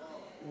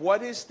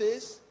 What is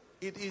this?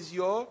 It is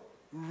your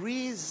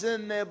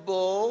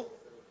reasonable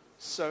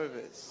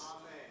service.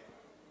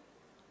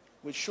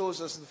 Which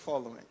shows us the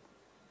following.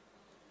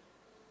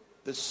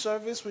 The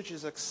service which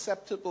is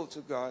acceptable to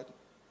God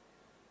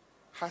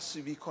has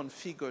to be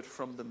configured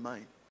from the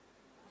mind.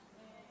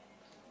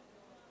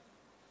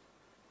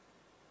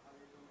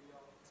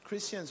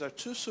 Christians are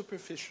too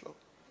superficial.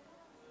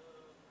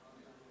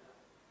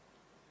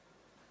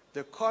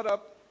 They're caught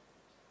up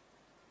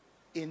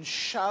in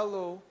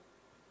shallow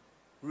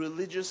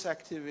religious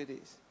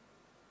activities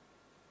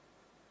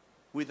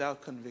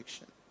without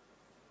conviction.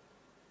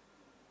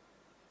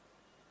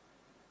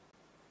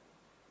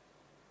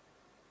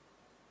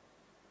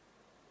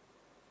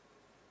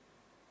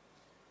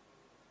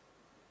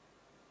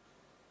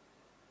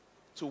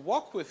 To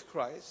walk with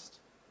Christ,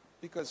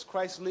 because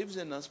Christ lives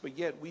in us, but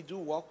yet we do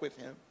walk with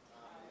him.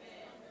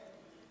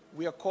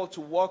 We are called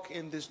to walk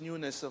in this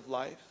newness of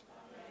life.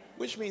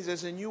 Which means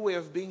there's a new way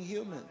of being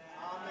human.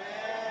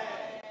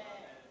 Amen.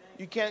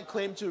 You can't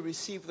claim to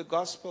receive the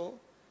gospel,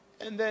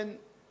 and then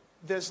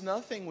there's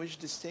nothing which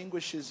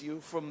distinguishes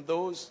you from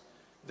those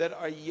that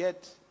are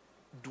yet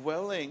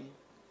dwelling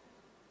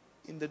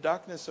in the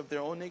darkness of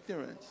their own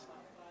ignorance,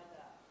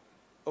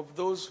 of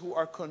those who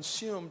are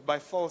consumed by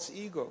false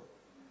ego.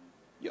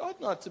 You ought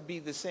not to be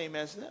the same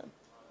as them.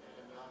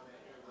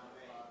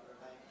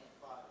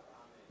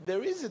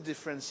 There is a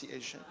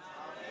differentiation.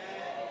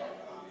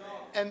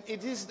 And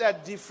it is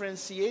that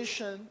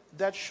differentiation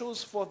that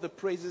shows forth the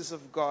praises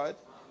of God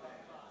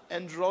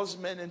and draws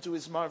men into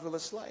his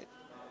marvelous light.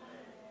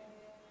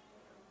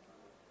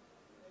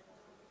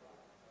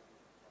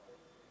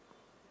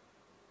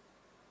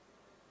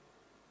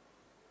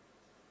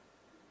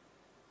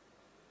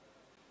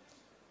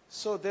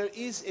 So there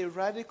is a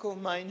radical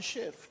mind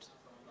shift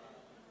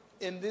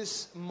in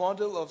this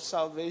model of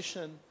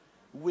salvation,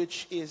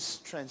 which is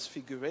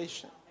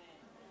transfiguration.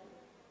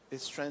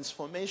 It's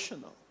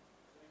transformational.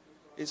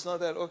 It's not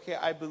that, okay,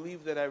 I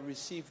believe that I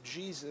received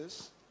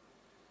Jesus,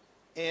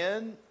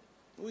 and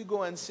we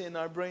go and sin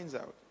our brains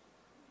out.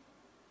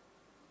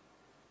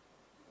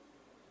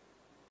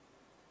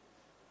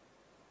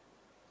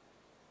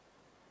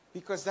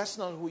 Because that's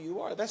not who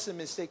you are. That's a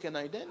mistaken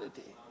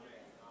identity.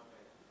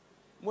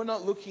 We're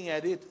not looking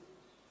at it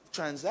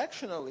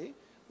transactionally.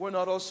 We're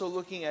not also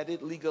looking at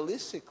it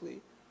legalistically.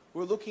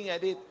 We're looking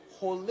at it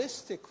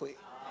holistically.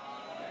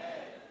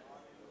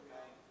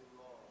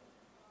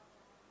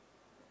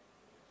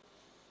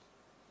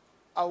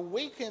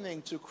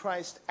 Awakening to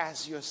Christ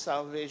as your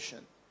salvation,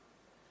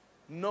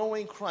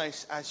 knowing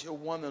Christ as your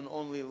one and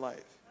only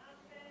life,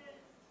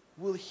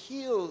 will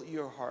heal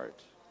your heart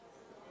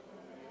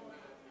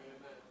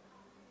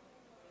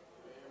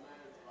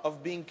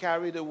of being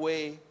carried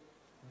away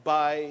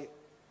by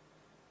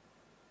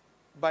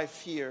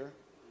fear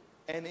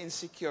and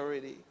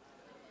insecurity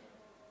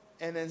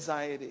and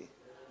anxiety.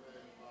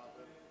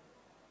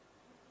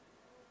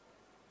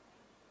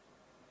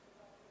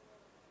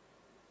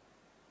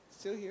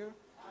 Still here?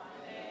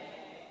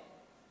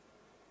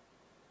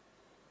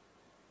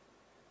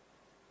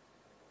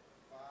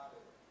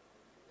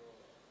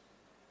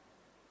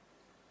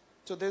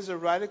 So there's a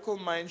radical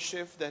mind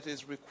shift that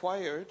is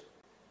required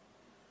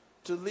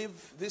to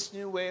live this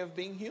new way of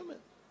being human.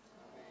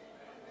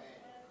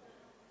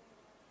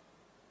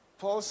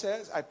 Paul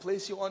says, I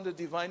place you under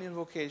divine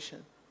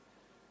invocation,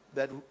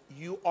 that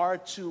you are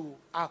to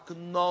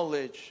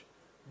acknowledge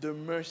the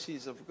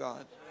mercies of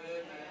God.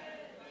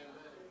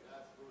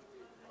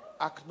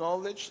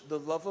 Acknowledge the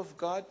love of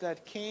God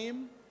that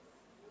came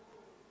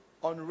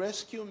on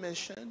rescue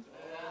mission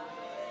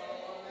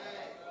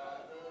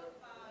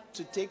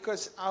to take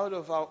us out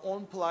of our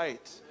own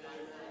plight,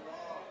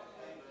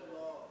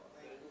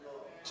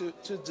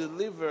 to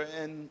deliver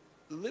and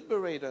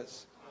liberate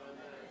us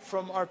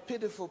from our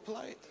pitiful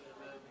plight.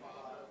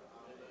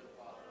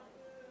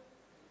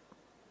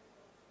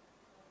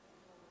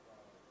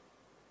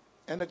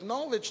 And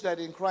acknowledge that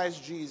in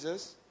Christ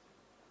Jesus,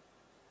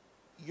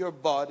 your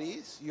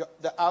bodies,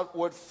 the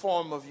outward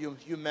form of your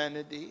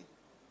humanity,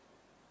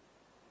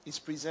 is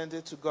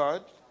presented to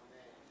God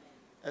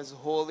as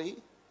holy,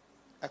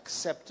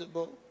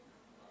 acceptable,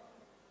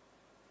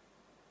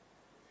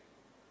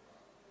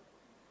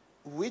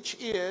 which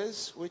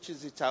is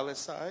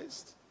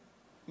italicized,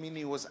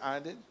 meaning was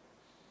added.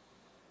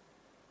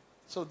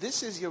 So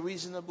this is your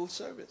reasonable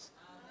service.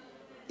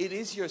 It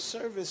is your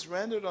service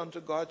rendered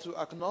unto God to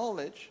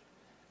acknowledge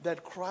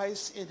that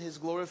Christ in his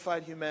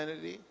glorified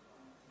humanity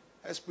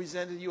has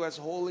presented you as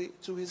holy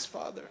to his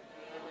Father.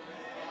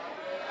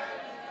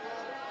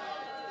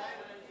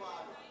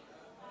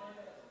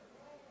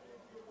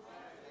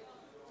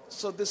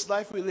 So this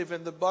life we live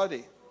in the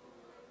body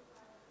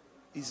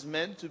is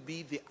meant to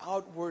be the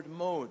outward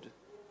mode,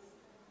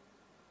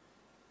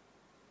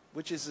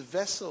 which is a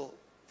vessel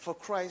for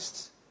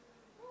Christ's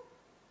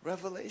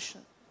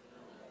revelation.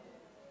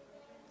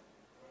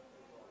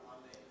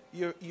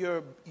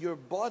 Your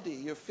body,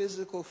 your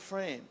physical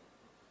frame,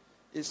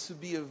 is to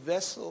be a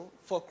vessel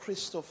for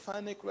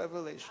Christophanic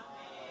revelation.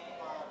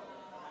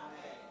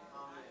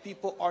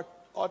 People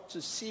ought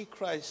to see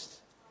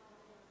Christ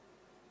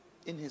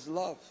in his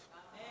love,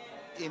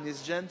 in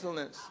his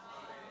gentleness,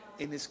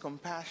 in his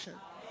compassion,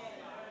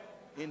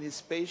 in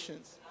his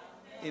patience,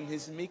 in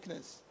his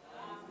meekness,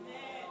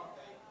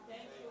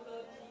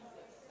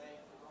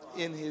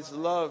 in his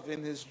love,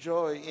 in his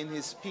joy, in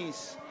his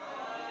peace,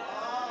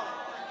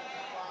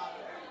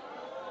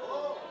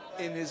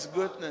 in his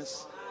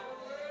goodness,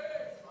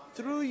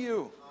 through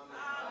you.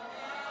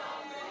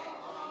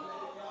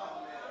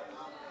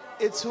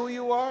 It's who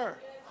you are.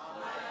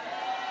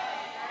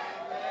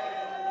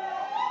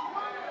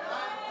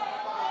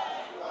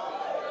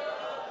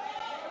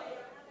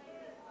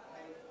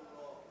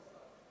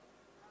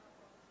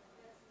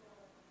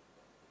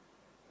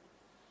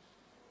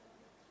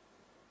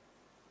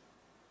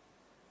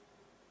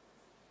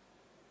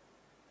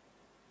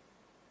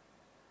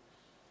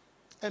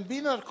 And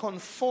be not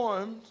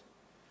conformed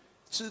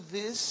to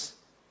this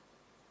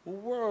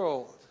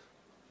world.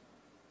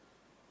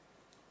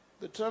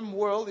 The term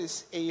world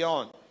is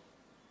aeon,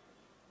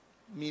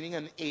 meaning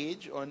an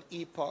age or an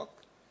epoch,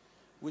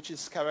 which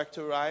is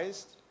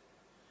characterized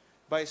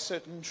by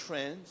certain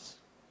trends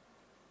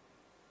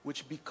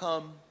which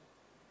become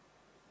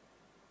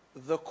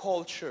the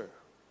culture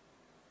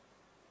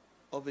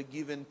of a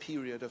given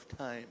period of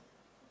time.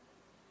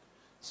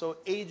 So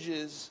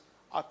ages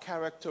are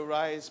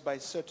characterized by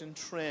certain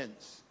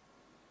trends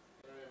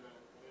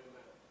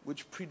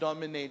which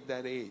predominate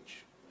that age.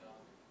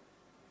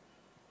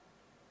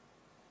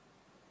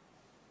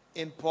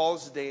 In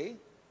Paul's day,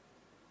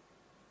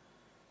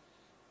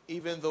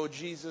 even though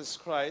Jesus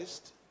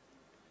Christ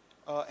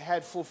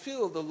had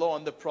fulfilled the law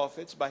and the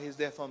prophets by his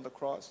death on the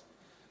cross,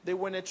 they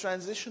were in a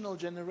transitional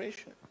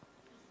generation.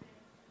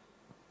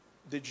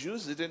 The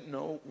Jews didn't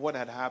know what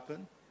had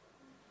happened.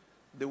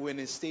 They were in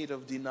a state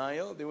of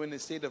denial. They were in a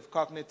state of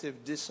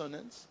cognitive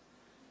dissonance.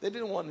 They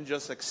didn't want to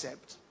just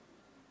accept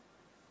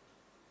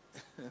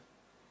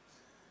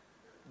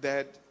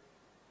that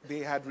they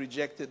had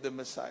rejected the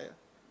Messiah.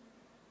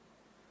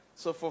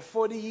 So for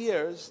 40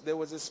 years, there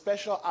was a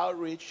special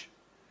outreach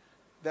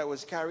that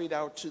was carried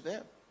out to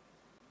them.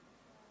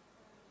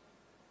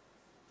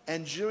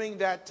 And during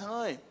that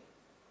time,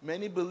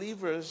 many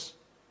believers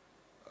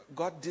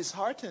got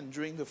disheartened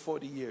during the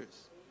 40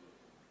 years.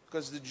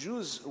 Because the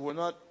Jews were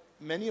not,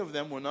 many of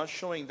them were not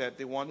showing that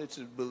they wanted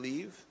to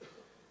believe.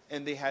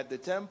 And they had the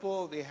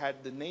temple, they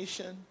had the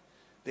nation,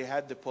 they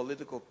had the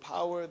political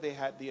power, they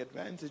had the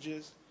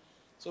advantages.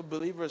 So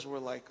believers were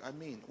like, I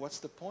mean, what's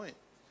the point?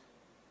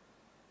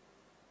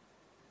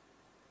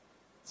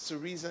 It's the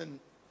reason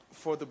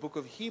for the book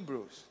of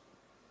Hebrews.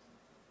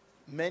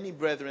 Many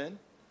brethren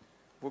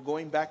were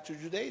going back to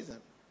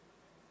Judaism.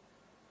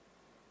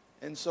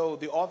 And so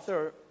the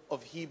author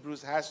of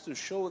Hebrews has to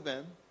show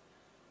them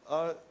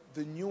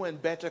the new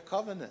and better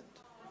covenant.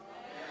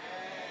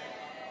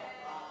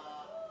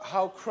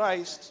 How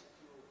Christ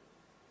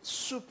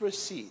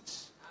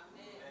supersedes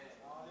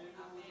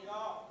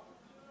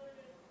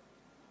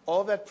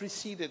all that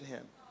preceded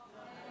him.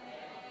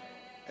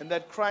 And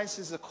that Christ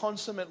is the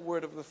consummate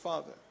word of the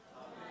Father.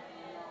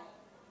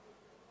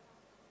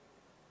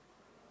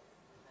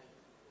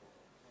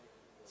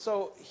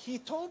 So he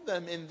told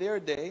them in their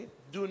day,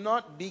 do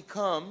not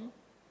become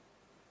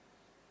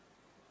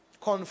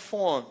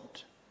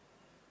conformed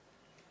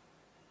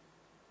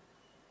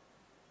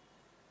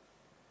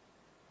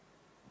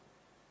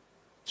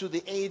to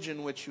the age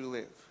in which you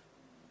live.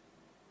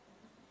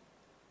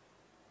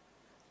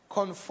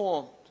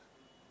 Conformed,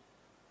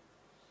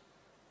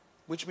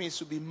 which means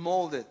to be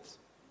molded,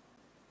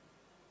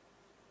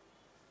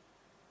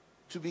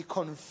 to be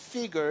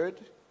configured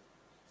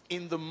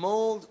in the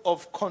mold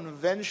of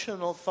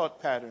conventional thought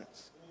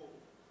patterns.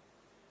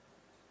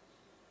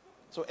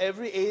 So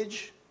every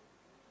age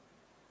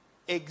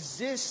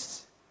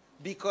exists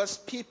because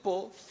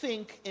people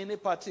think in a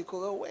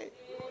particular way.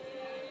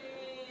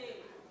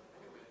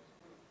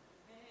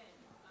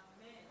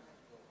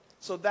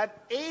 So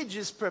that age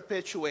is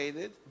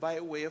perpetuated by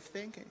a way of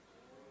thinking.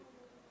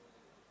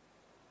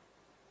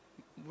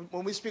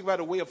 When we speak about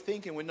a way of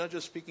thinking, we're not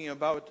just speaking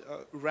about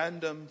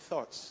random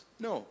thoughts.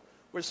 No,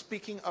 we're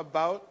speaking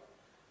about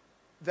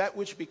that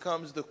which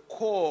becomes the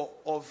core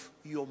of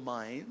your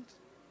mind,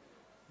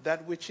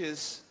 that which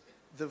is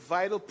the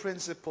vital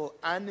principle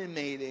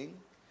animating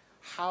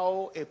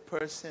how a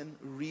person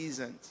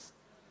reasons.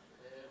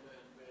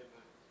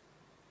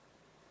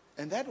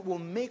 And that will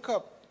make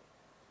up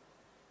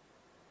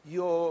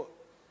your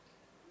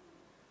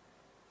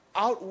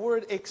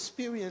outward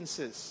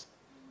experiences.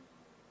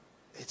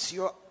 It's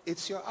your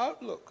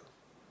outlook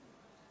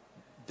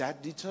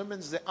that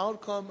determines the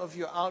outcome of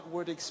your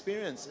outward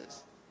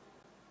experiences.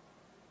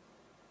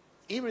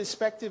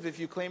 Irrespective if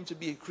you claim to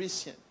be a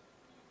Christian,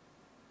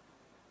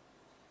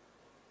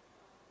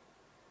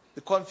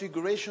 the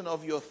configuration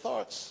of your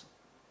thoughts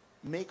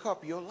make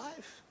up your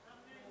life.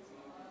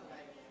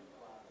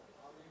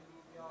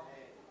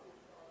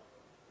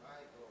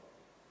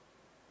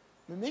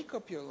 They make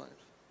up your life.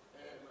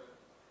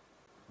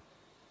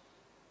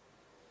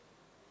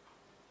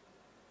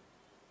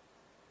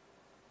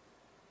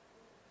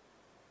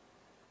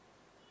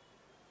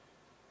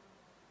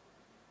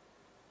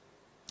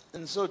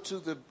 And so to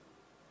the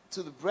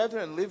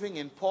brethren living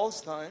in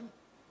Paul's time,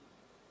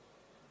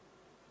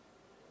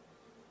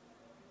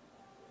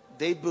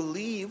 they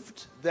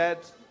believed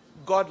that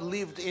God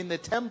lived in the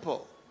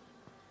temple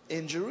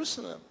in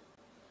Jerusalem.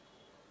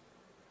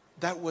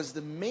 That was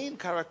the main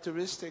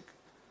characteristic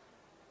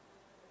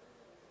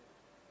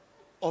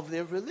of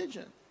their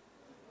religion.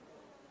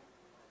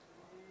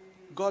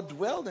 God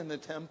dwelled in the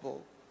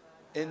temple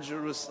in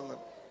Jerusalem.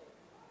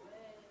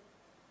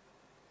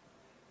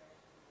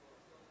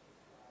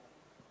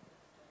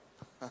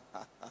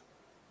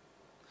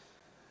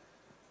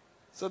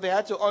 So they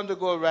had to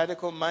undergo a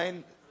radical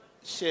mind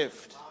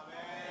shift.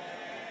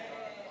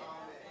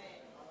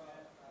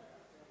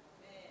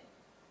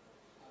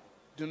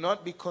 Do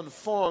not be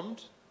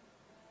conformed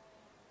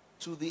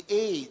to the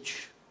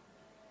age.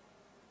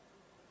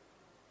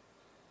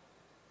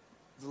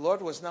 The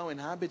Lord was now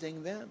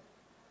inhabiting them.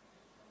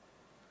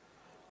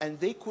 And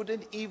they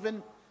couldn't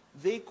even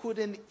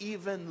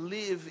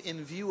live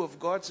in view of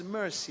God's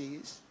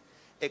mercies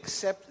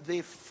except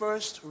they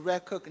first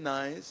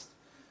recognized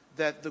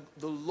that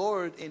the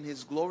Lord in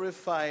his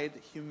glorified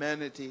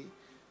humanity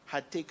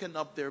had taken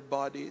up their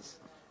bodies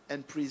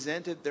and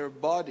presented their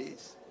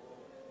bodies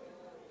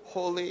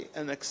holy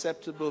and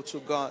acceptable to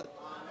God.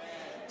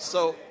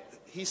 So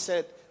he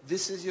said,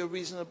 this is your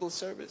reasonable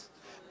service.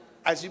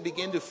 As you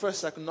begin to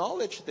first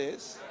acknowledge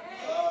this,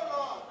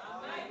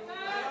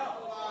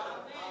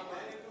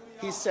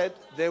 he said,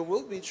 there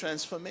will be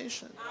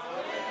transformation.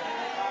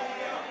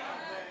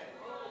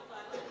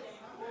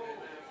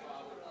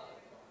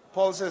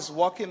 Paul says,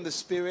 walk in the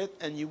Spirit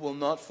and you will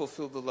not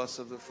fulfill the lust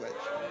of the flesh.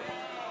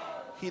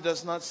 He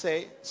does not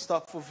say,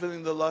 stop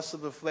fulfilling the lust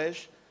of the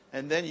flesh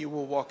and then you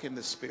will walk in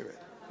the Spirit.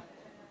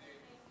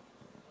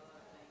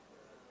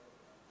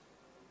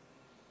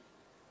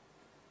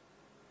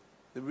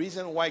 The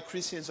reason why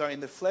Christians are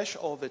in the flesh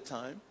all the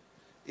time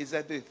is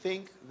that they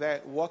think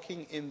that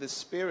walking in the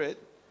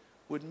Spirit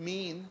would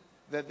mean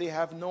that they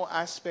have no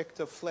aspect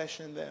of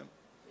flesh in them.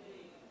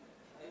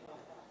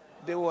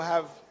 They will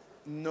have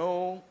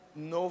no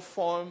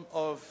form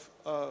of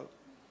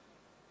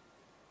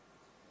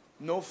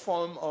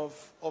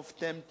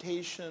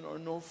temptation or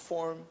no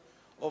form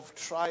of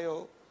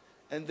trial,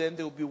 and then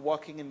they'll be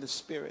walking in the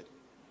Spirit.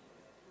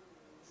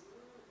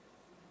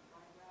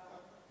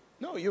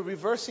 No, you're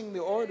reversing the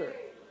order.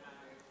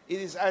 It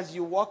is as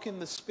you walk in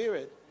the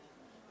Spirit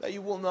that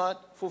you will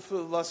not fulfill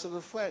the lust of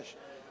the flesh.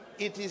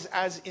 It is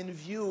as in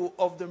view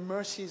of the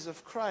mercies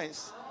of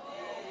Christ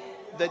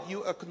that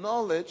you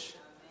acknowledge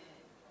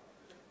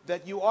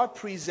that you are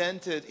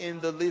presented in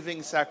the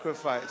living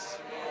sacrifice.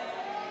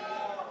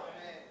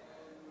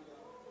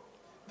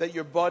 That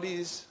your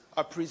bodies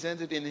are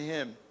presented in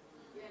Him,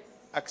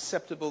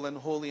 acceptable and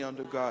holy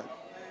unto God.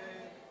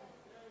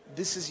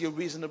 This is your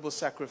reasonable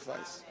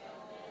sacrifice.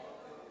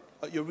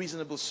 Your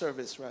reasonable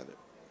service, rather.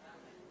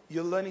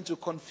 You're learning to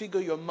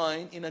configure your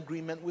mind in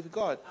agreement with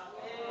God.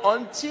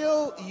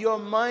 Until your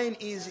mind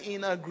is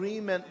in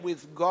agreement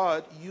with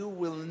God, you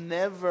will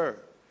never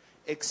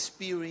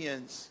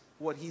experience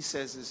what He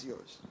says is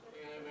yours.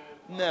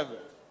 Never.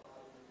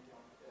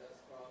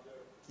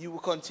 You will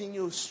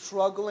continue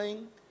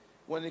struggling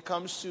when it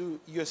comes to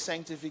your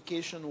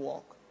sanctification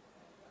walk.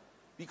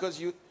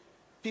 Because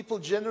people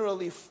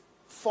generally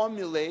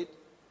formulate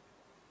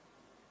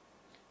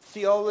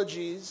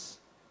theologies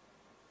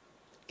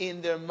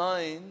in their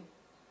mind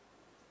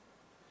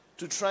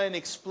to try and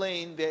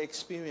explain their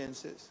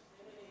experiences.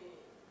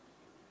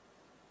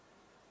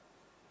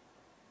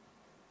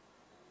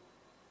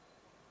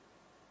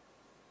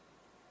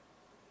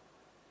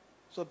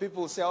 So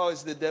people say, oh,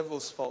 it's the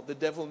devil's fault. The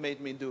devil made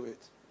me do it.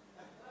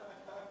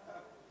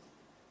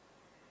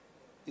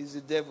 It's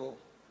the devil.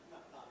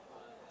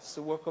 It's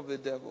the work of the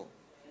devil.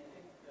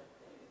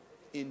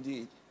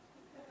 Indeed.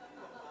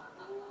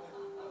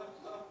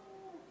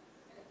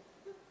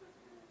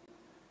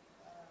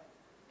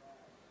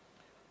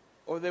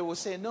 Or they will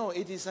say, no,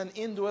 it is an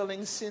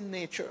indwelling sin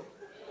nature.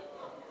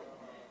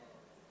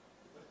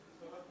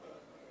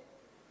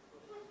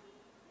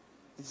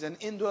 It's an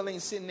indwelling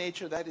sin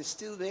nature that is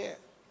still there.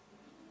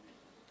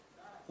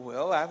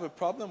 Well, I have a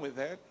problem with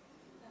that.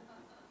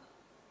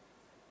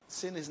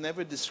 Sin is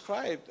never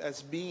described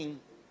as being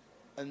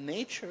a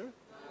nature.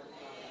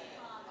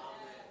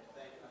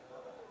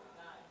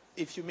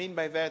 If you mean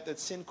by that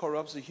sin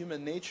corrupts the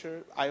human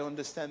nature, I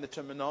understand the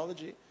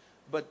terminology.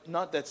 But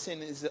not that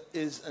sin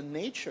is a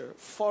nature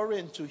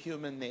foreign to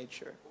human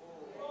nature.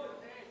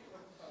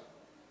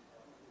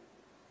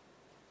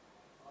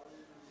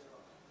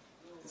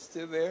 It's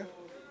still there?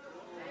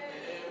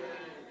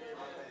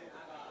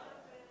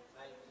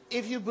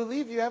 If you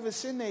believe you have a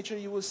sin nature,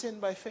 you will sin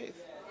by faith.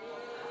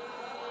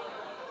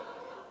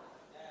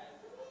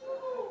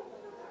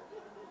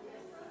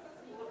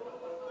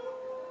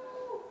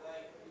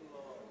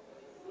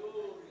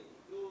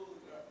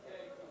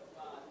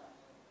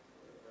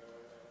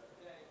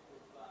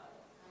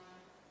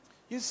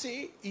 You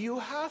see, you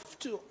have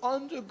to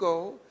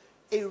undergo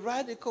a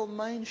radical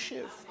mind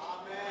shift.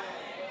 Amen.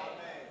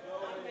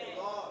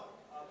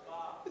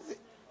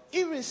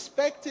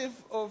 Irrespective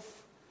of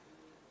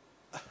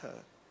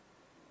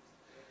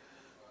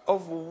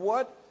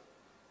what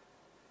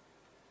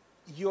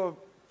your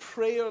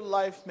prayer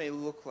life may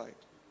look like.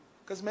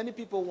 Because many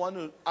people want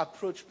to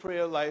approach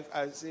prayer life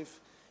as if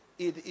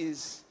it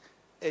is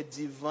a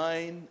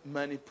divine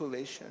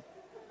manipulation.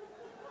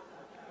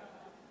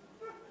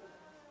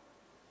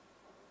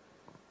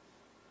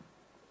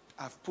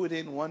 I've put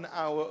in 1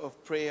 hour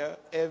of prayer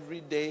every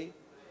day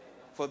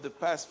for the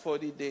past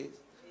 40 days.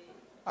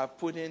 I've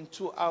put in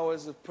 2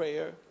 hours of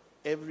prayer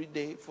every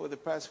day for the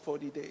past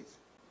 40 days.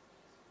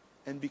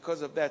 And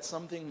because of that,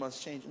 something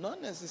must change. Not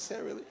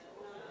necessarily.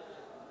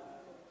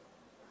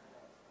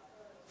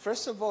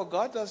 First of all,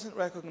 God doesn't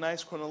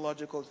recognize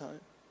chronological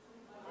time.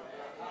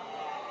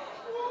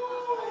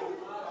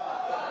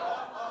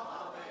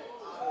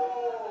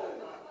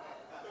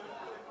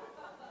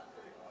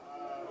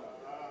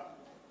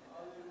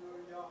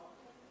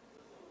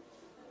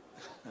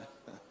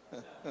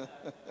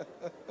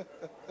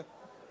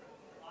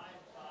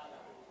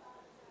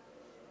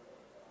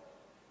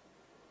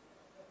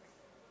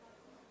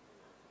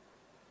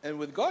 And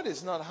with God,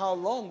 it's not how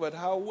long, but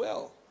how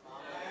well.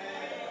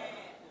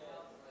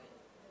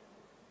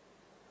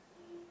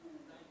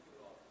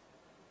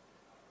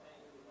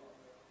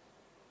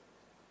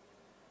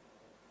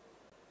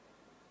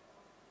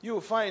 You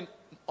will find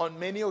on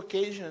many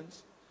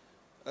occasions,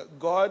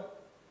 God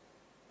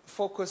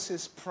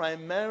focuses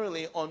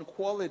primarily on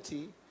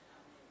quality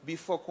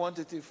before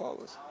quantity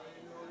follows.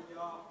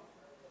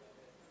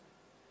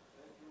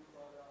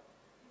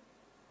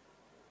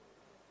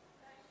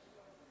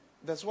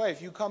 That's why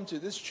if you come to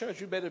this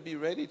church, you better be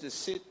ready to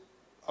sit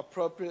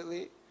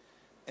appropriately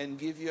and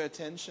give your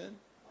attention.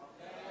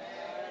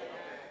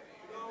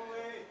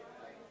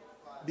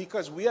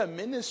 Because we are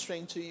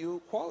ministering to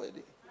you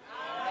quality.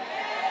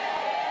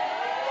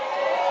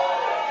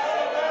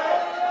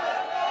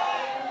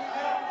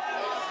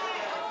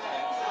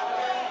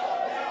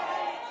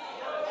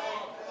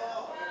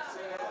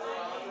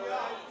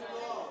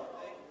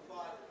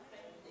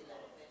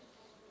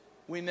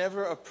 We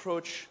never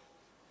approach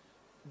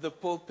the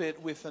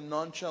pulpit with a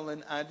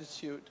nonchalant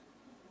attitude.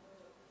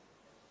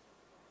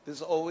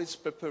 There's always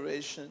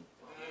preparation.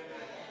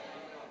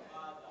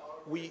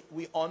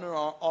 we honor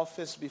our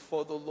office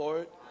before the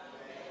Lord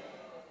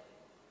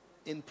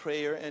in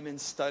prayer and in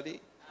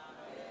study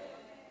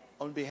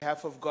on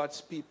behalf of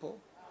God's people.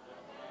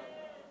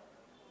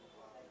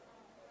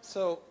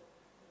 So,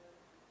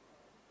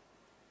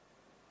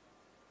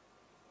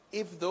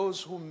 if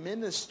those who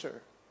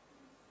minister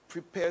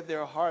prepare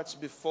their hearts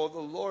before the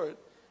Lord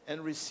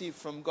and receive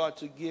from God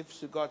to give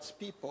to God's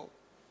people,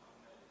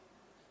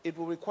 it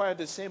will require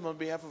the same on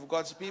behalf of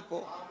God's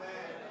people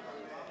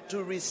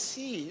to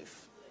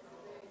receive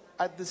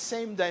at the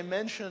same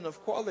dimension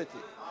of quality.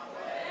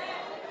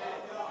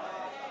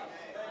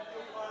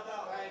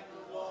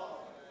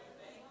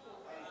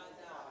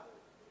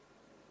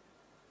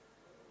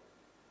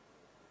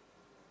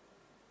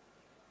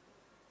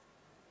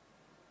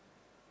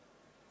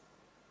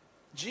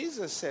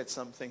 Jesus said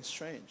something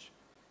strange.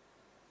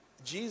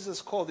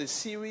 Jesus called a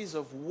series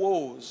of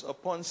woes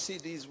upon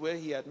cities where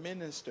he had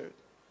ministered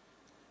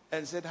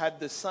and said, had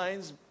the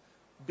signs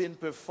been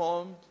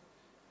performed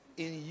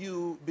in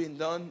you, been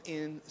done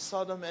in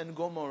Sodom and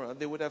Gomorrah,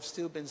 they would have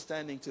still been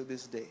standing to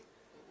this day.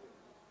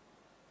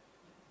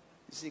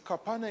 You see,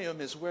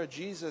 Capernaum is where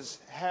Jesus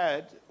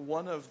had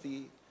one of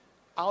the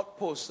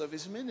outposts of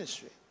his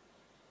ministry.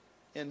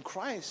 And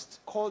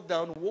Christ called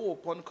down woe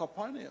upon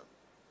Capernaum.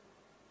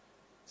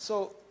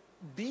 So,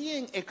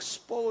 being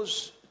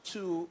exposed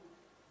to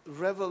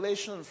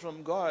revelation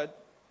from God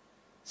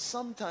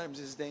sometimes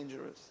is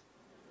dangerous.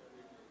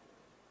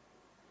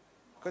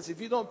 Because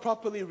if you don't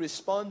properly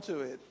respond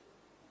to it,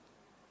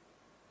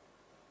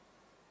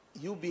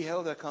 you'll be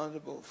held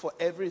accountable for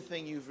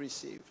everything you've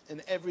received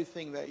and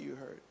everything that you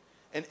heard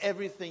and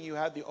everything you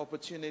had the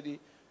opportunity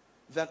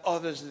that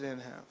others didn't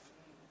have.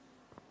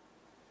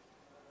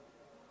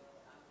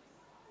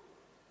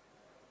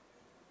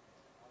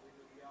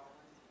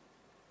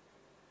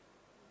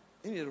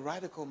 You need a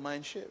radical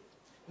mind shift.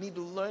 You need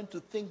to learn to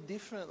think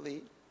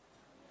differently.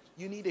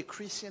 You need a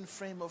Christian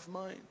frame of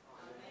mind.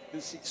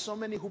 You see, so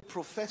many who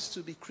profess to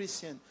be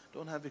Christian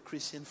don't have a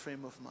Christian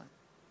frame of mind.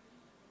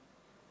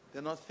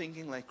 They're not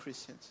thinking like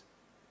Christians.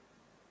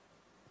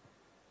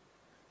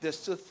 They're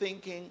still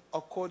thinking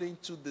according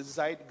to the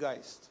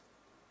zeitgeist,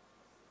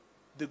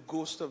 the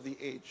ghost of the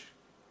age.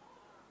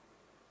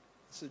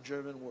 It's a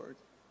German word.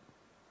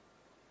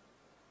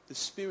 The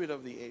spirit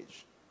of the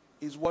age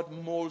is what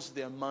molds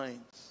their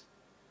minds,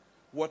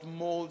 what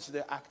molds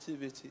their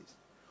activities,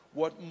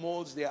 what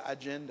molds their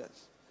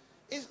agendas.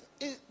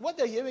 What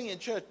they're hearing in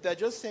church, they're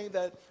just saying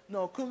that,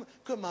 non,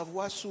 que ma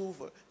voix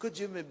s'ouvre, que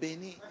Dieu me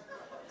bénisse,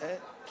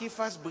 qu'il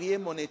fasse briller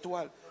mon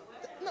étoile.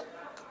 No,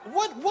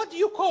 what do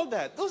you call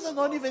that? Those are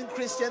not even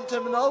Christian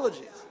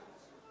terminologies.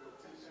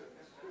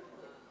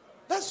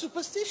 That's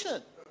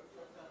superstition.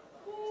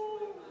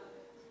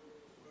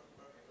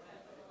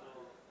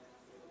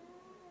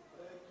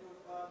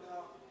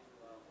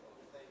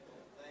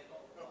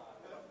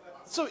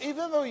 So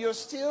even though you're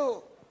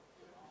still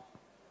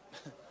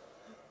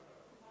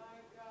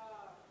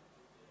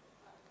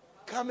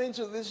coming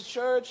to this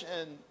church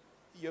and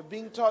you're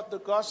being taught the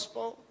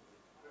gospel,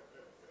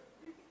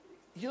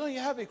 you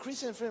have a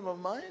Christian frame of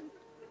mind.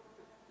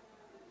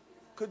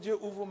 Que Dieu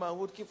ouvre ma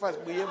route, qu'il fasse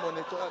briller mon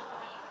étoile.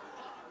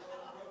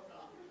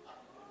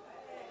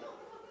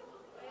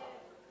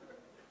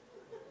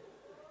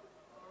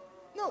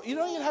 No, you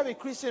don't even have a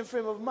Christian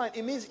frame of mind.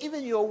 It means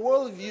even your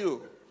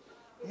worldview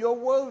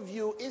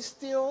is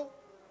still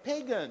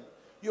pagan.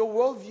 Your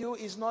worldview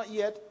is not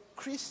yet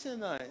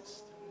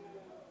Christianized.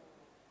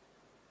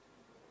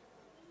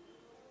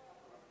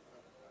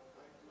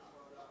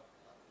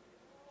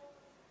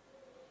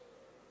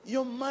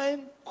 Your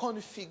mind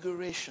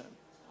configuration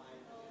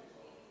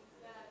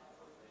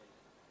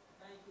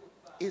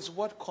is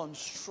what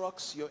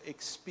constructs your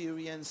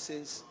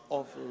experiences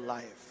of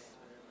life.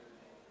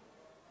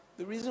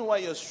 The reason why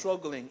you're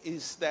struggling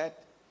is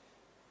that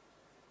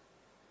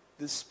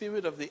the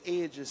spirit of the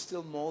age is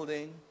still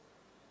molding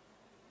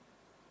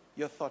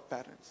your thought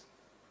patterns.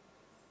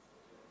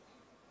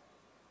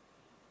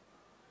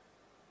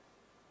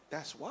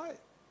 That's why.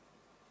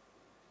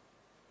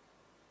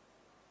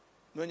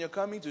 When you're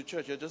coming to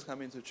church, you're just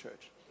coming to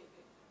church.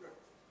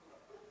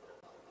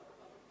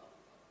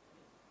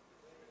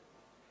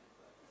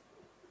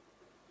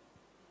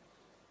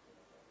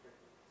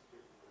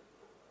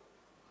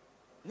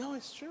 No,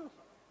 it's true.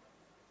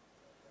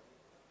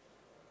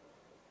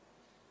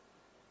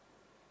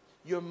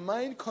 Your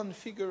mind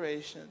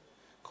configuration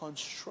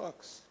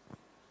constructs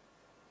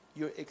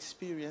your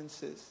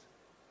experiences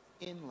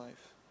in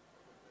life.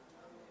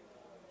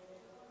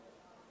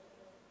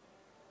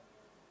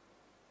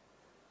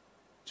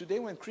 Today,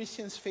 when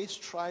Christians face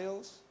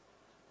trials,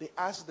 they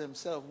ask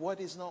themselves, what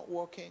is not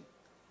working?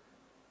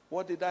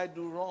 What did I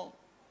do wrong?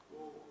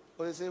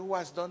 Or they say, who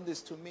has done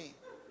this to me?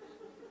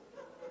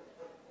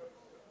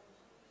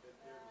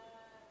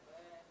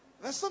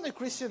 That's not a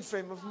Christian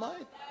frame of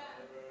mind.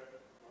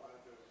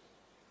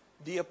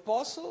 The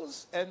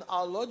apostles and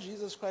our Lord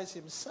Jesus Christ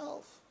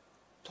himself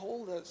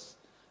told us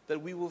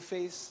that we will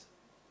face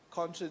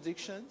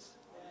contradictions,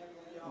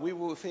 we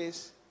will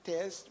face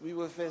tests, we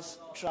will face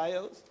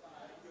trials.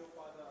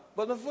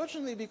 But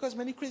unfortunately, because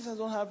many Christians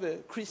don't have a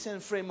Christian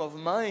frame of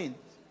mind,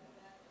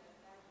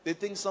 they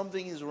think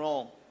something is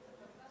wrong.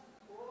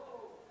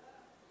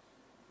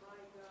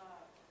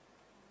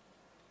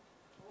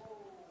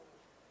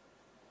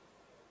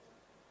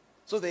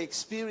 So they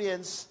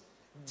experience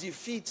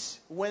defeat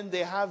when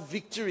they have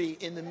victory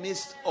in the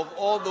midst of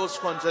all those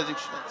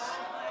contradictions.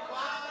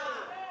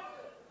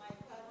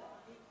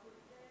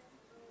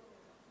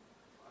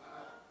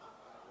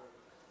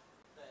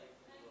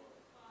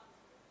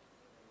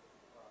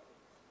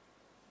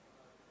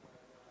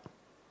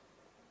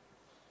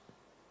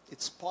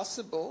 It's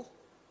possible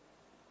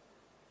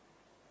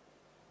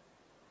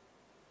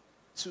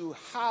to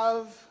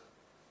have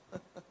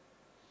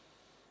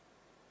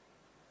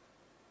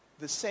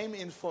the same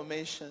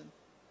information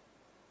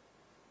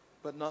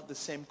but not the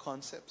same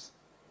concepts.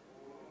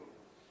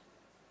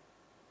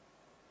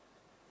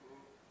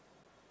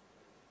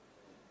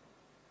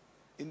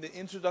 In the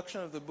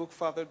introduction of the book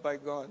Fathered by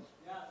God,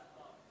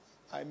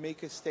 I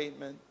make a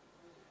statement.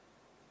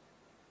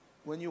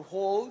 When you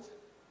hold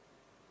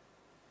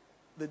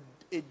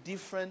a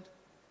different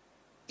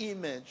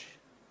image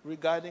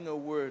regarding a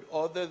word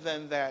other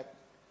than that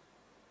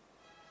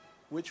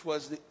which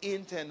was the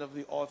intent of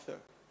the author,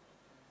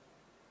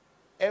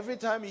 every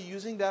time you're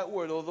using that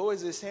word, although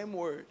it's the same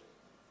word,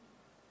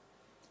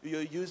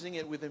 you're using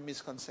it with a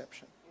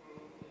misconception.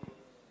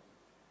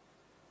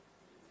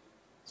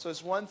 So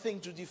it's one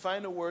thing to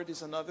define a word,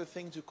 it's another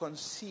thing to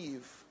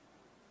conceive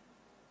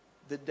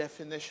the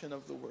definition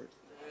of the word.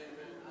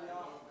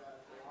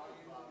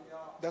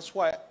 That's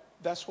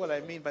what I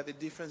mean by the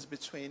difference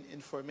between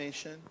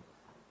information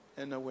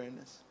and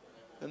awareness.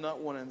 They're not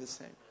one and the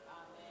same.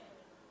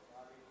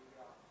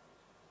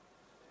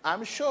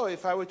 I'm sure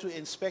if I were to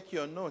inspect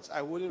your notes,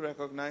 I wouldn't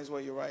recognize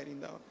what you're writing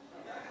down.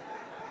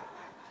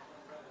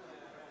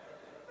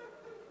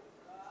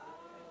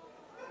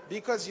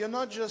 Because you're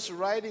not just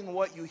writing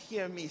what you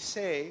hear me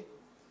say,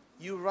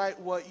 you write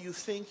what you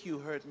think you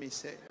heard me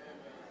say.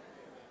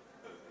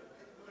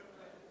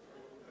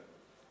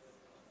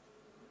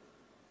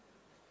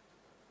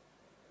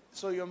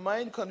 So your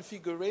mind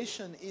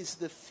configuration is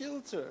the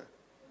filter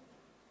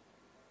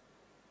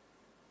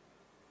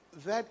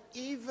that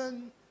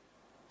even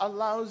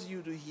allows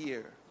you to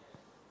hear.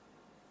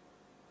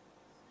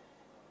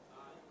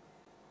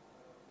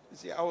 You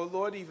see, our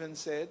Lord even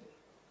said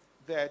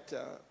that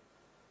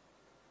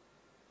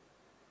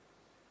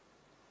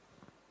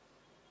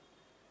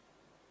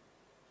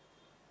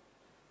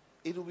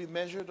it will be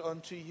measured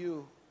unto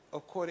you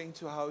according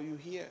to how you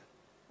hear.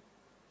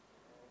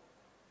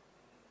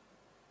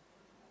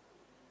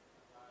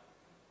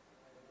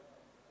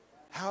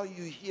 How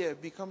you hear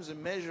becomes a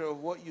measure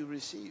of what you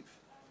receive.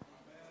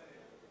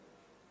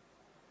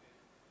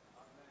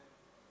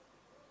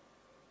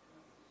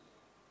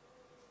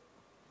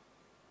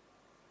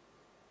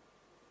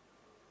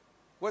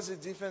 What's the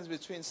difference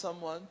between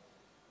someone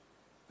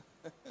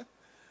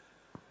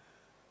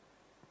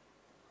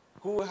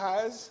who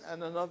has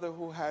and another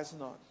who has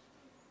not?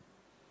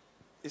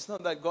 It's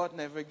not that God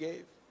never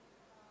gave.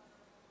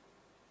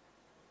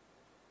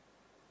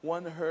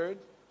 One heard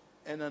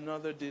and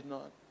another did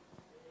not.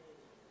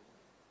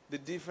 The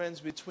difference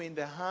between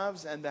the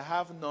haves and the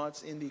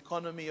have-nots in the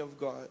economy of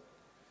God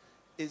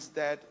is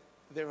that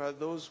there are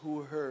those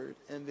who heard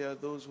and there are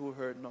those who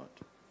heard not.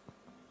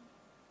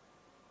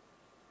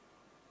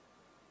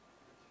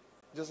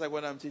 Just like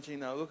what I'm teaching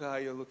now. Look at how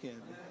you're looking at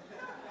me.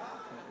 Oh,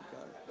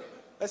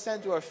 let's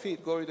stand to our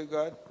feet. Glory to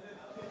God.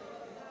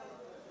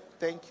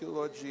 Thank you,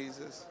 Lord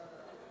Jesus.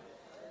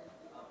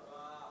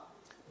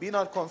 Be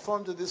not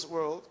conformed to this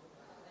world,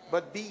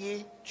 but be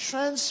ye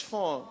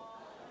transformed.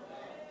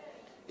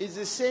 It's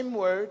the same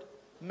word,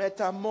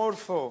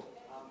 metamorpho.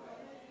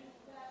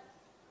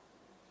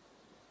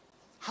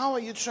 How are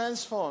you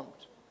transformed?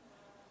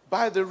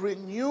 By the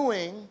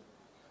renewing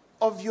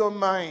of your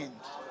mind.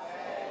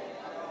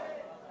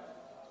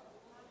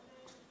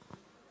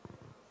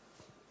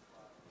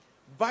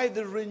 By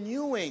the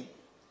renewing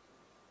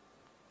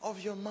of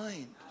your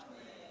mind.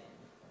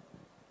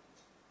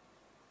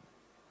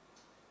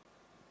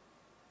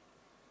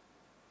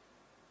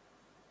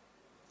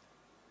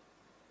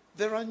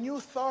 There are new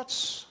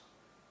thoughts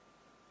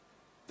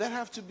that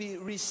have to be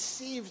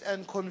received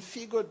and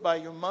configured by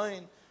your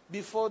mind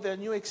before there are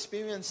new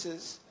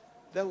experiences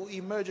that will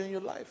emerge in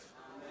your life.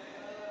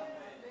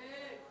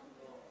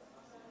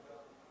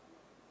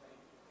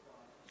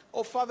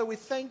 Oh, Father, we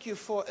thank you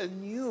for a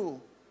new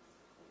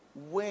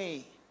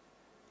way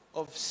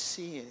of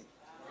seeing.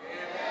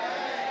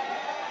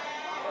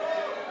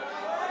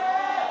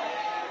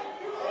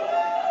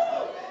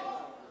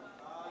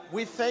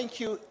 We thank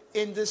you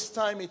in this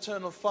time,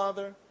 Eternal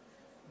Father,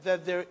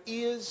 that there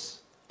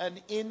is an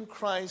in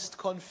Christ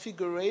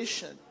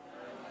configuration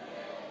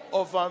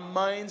of our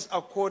minds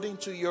according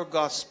to your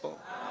gospel.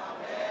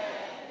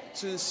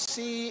 To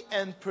see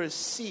and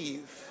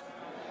perceive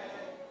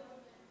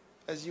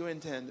as you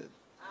intended.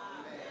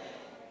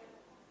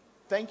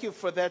 Thank you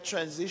for that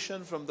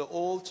transition from the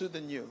old to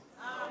the new.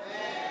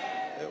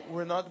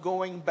 We're not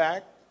going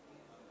back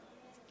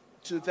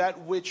to that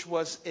which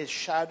was a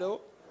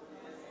shadow.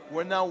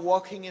 We're now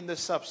walking in the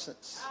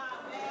substance.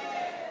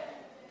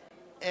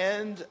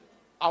 And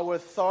our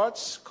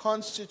thoughts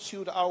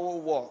constitute our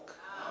walk.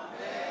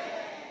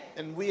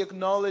 And we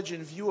acknowledge,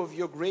 in view of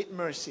your great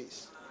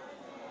mercies,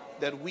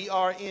 that we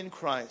are in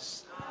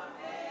Christ.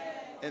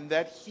 And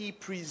that he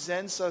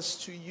presents us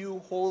to you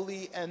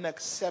holy and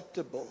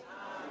acceptable.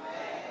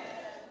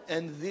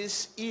 And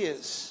this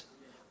is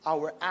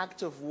our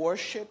act of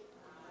worship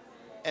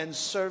and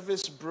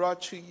service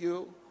brought to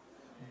you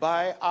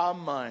by our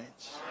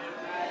minds.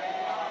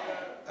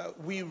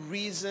 We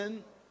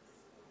reason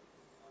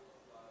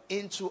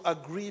into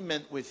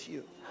agreement with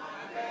you.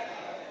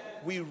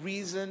 We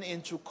reason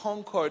into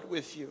concord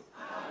with you.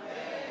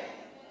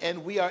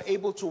 And we are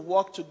able to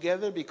walk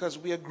together because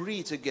we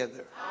agree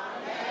together.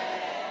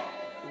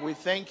 We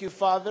thank you,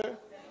 Father,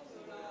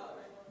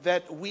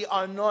 that we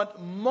are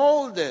not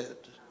molded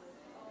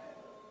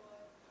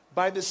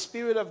by the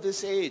spirit of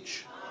this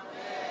age.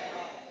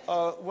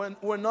 When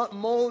we're not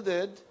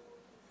molded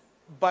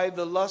by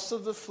the lust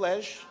of the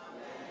flesh.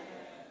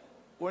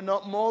 We're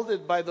not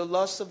molded by the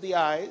lust of the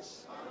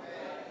eyes.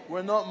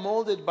 We're not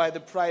molded by the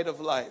pride of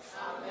life.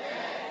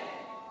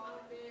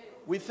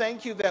 We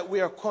thank you that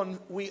we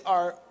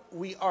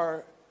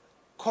are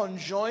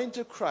conjoined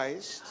to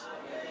Christ,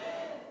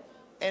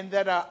 and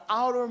that our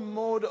outer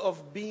mode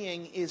of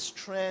being is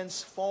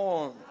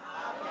transformed.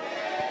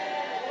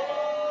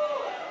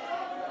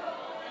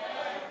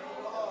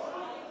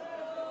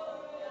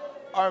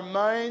 Our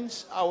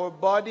minds, our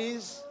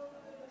bodies,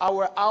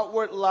 our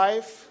outward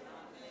life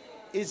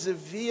is a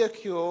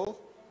vehicle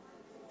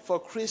for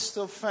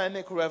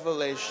Christophanic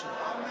revelation.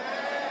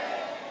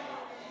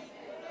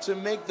 To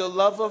make the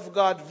love of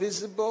God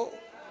visible,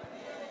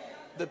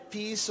 the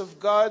peace of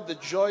God, the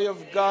joy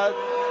of God,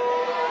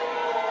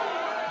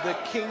 the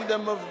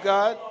kingdom of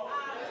God.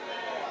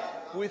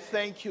 We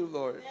thank you,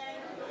 Lord.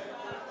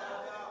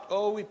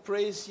 Oh, we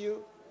praise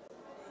you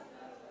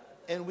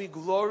and we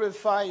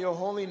glorify your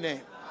holy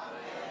name.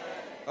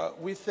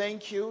 We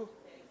thank you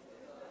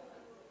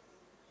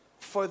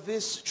for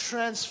this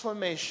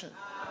transformation.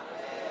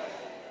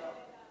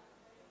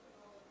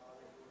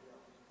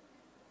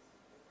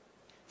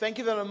 Thank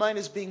you that our mind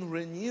is being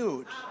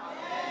renewed,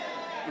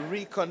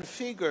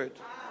 reconfigured,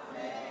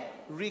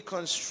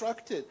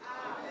 reconstructed.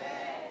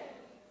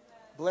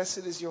 Blessed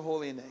is your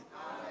holy name.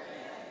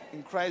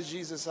 In Christ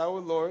Jesus our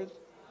Lord.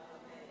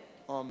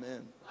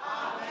 Amen.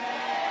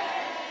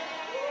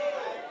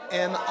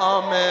 And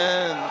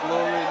amen.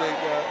 Glory to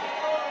God.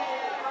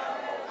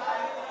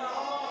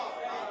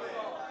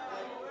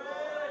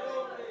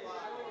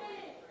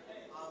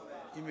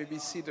 You may be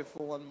seated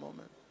for one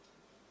moment.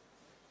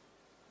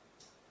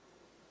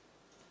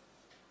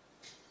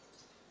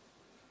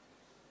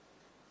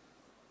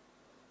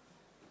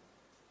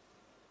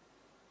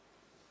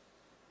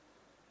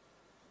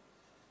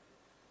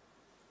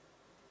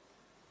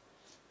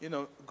 You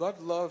know,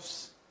 God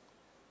loves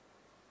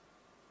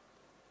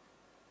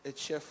a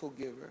cheerful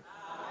giver.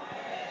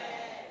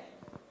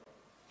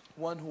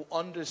 One who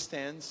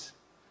understands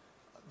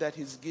that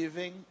his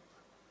giving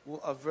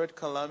will avert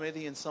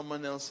calamity in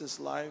someone else's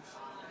life,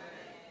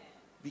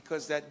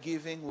 because that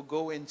giving will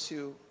go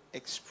into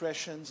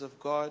expressions of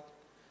God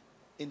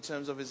in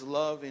terms of his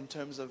love, in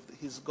terms of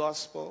his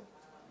gospel.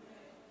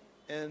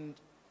 And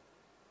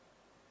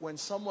when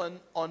someone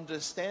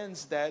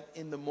understands that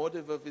in the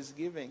motive of his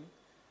giving,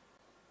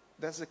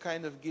 that's the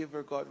kind of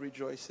giver God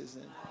rejoices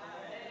in.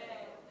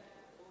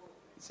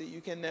 See, you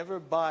can never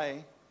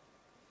buy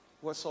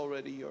what's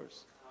already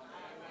yours.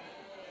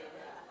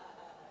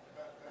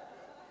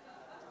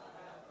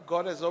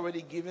 God has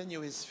already given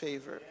you his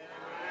favor.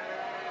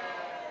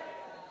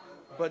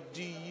 But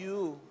do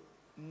you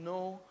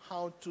know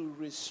how to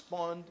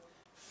respond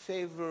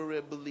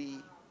favorably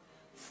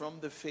from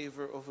the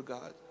favor of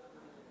God?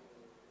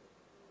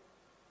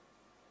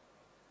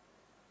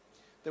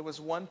 There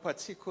was one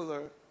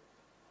particular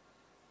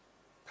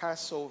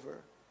Passover.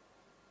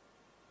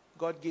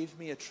 God gave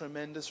me a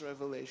tremendous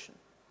revelation.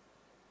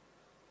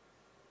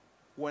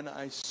 When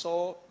I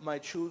saw my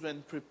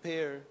children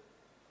prepare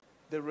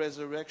the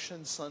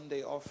Resurrection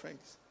Sunday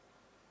offerings.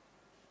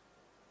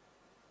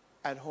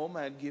 At home,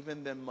 I had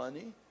given them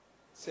money.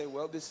 Say,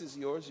 well, this is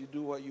yours. You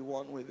do what you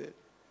want with it.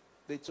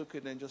 They took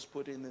it and just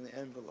put it in the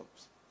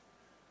envelopes.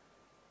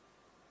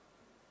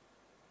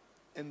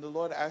 And the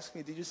Lord asked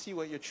me, did you see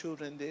what your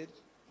children did?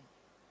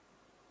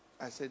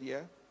 I said,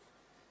 yeah.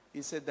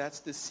 He said, that's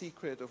the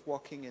secret of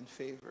walking in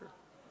favor.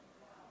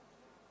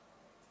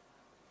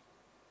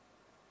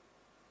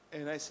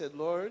 And I said,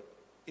 Lord,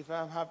 if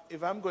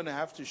I'm going to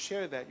have to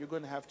share that, you're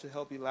going to have to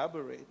help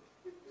elaborate.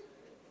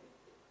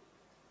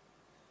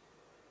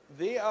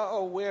 They are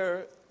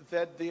aware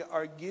that they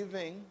are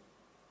giving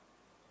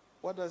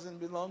what doesn't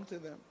belong to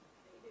them.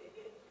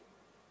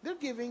 They're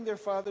giving their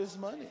father's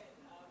money.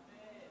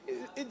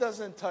 It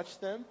doesn't touch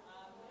them.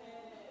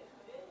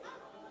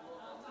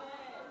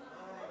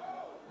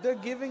 They're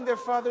giving their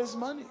father's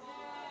money.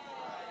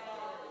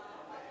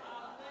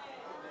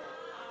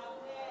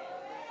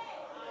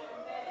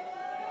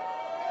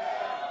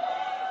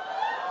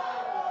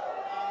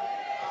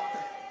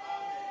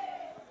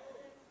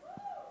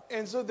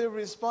 And so they're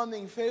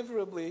responding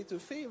favorably to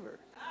favor.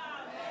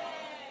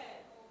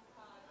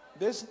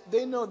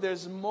 They know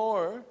there's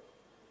more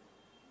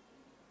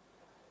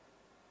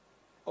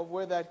of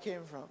where that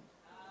came from.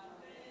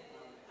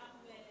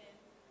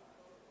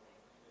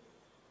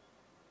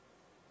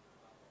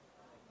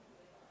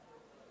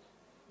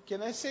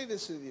 Can I say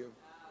this with you?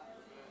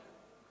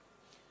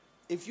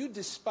 If you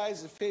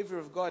despise the favor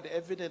of God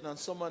evident on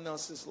someone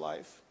else's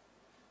life,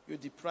 you're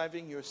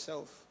depriving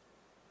yourself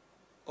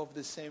of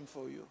the same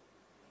for you.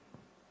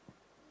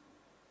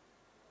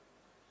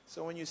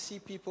 So when you see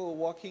people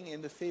walking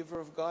in the favor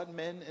of God,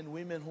 men and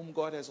women whom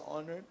God has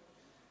honored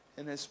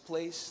and has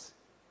placed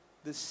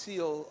the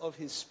seal of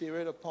His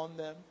Spirit upon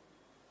them,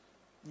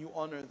 you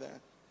honor that.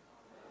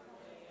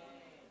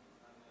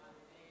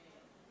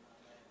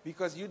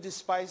 Because you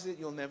despise it,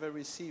 you'll never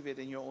receive it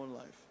in your own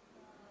life.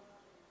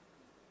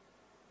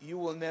 You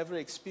will never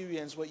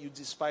experience what you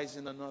despise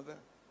in another.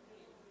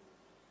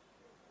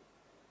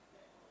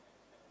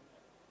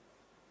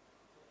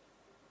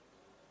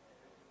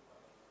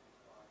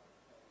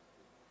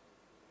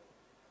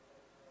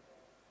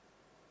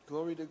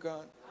 Glory to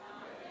God.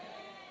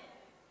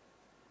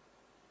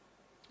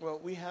 Well,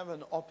 we have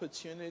an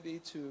opportunity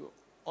to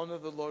honor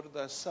the Lord with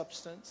our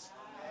substance.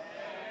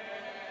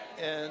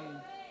 And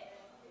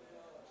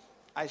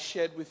I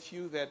shared with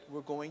you that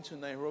we're going to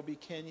Nairobi,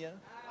 Kenya.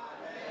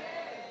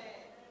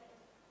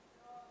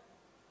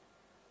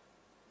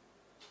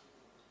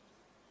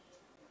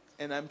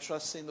 And I'm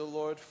trusting the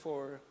Lord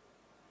for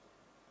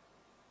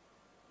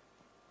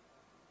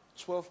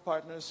 12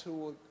 partners who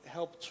will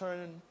help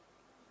turn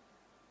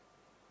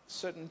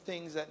certain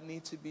things that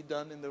need to be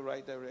done in the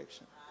right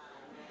direction.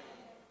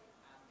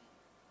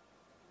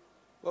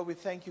 Well, we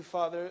thank you,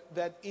 Father,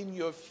 that in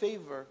your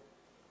favor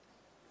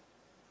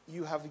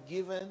you have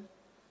given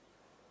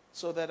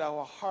so that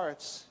our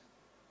hearts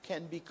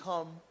can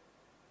become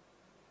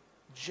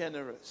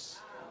generous.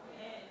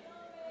 Amen.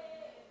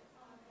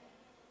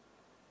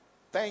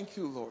 Thank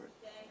you, Lord.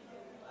 Thank you,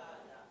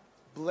 Father.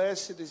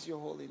 Blessed is your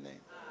holy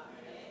name.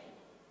 Amen.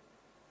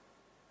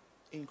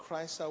 In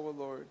Christ our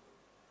Lord.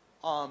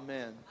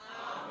 Amen. Amen.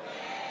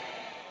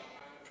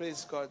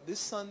 Praise God. This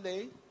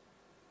Sunday,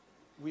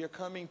 we are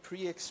coming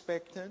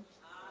pre-expectant.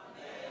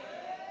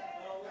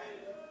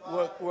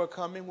 We're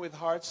coming with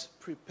hearts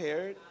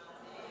prepared.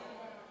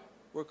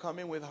 We're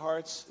coming with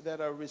hearts that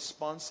are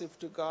responsive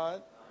to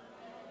God.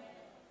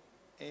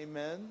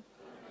 Amen.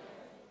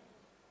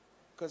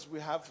 Because we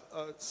have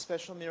a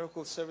special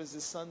miracle service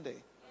this Sunday.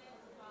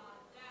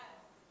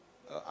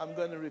 I'm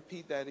going to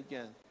repeat that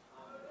again.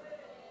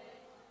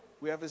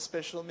 We have a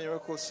special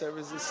miracle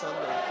service this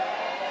Sunday.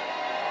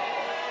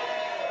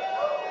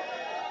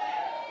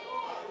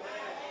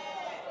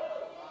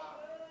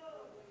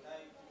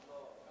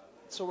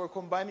 So we're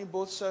combining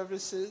both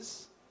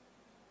services.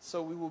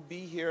 So we will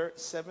be here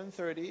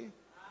 7:30,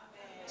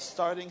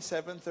 starting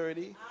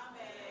 7:30,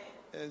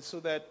 and so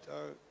that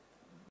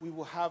we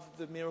will have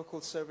the miracle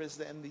service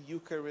and the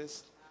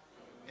Eucharist,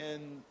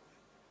 and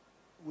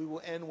we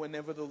will end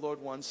whenever the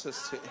Lord wants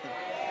us to end.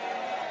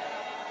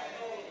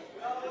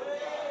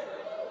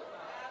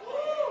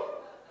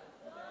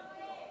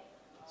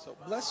 So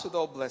blessed with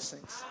all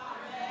blessings.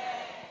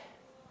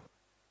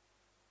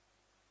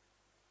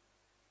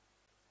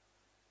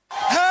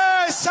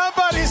 Hey,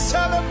 somebody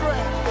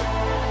celebrate.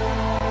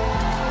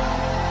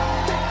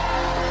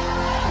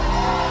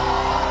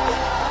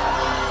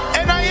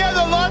 And I hear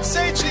the Lord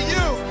say to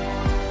you,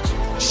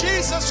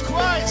 Jesus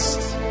Christ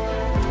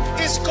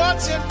is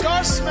God's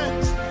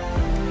endorsement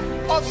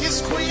of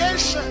His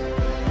creation,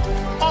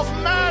 of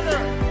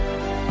matter,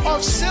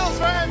 of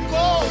silver and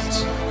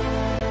gold,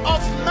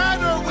 of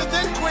matter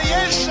within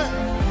creation,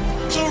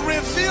 to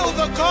reveal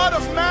the God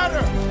of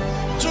matter,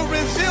 to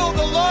reveal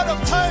the Lord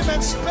of time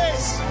and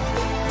space,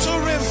 to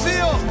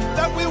reveal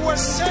that we were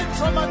sent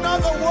from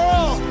another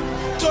world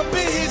to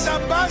be His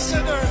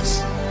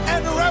ambassadors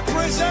and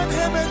represent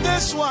Him in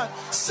this one.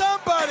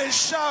 Somebody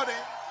shout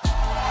it.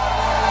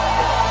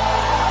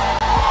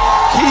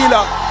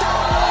 Kila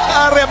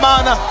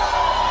Aremana.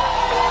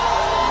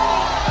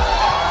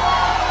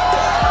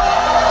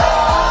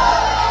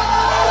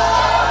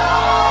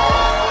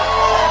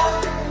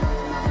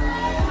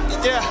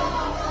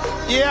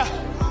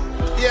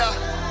 Yeah.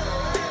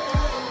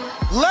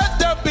 Let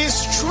there be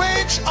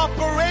strange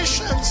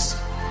operations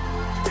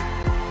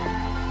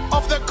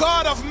of the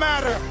God of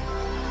matter.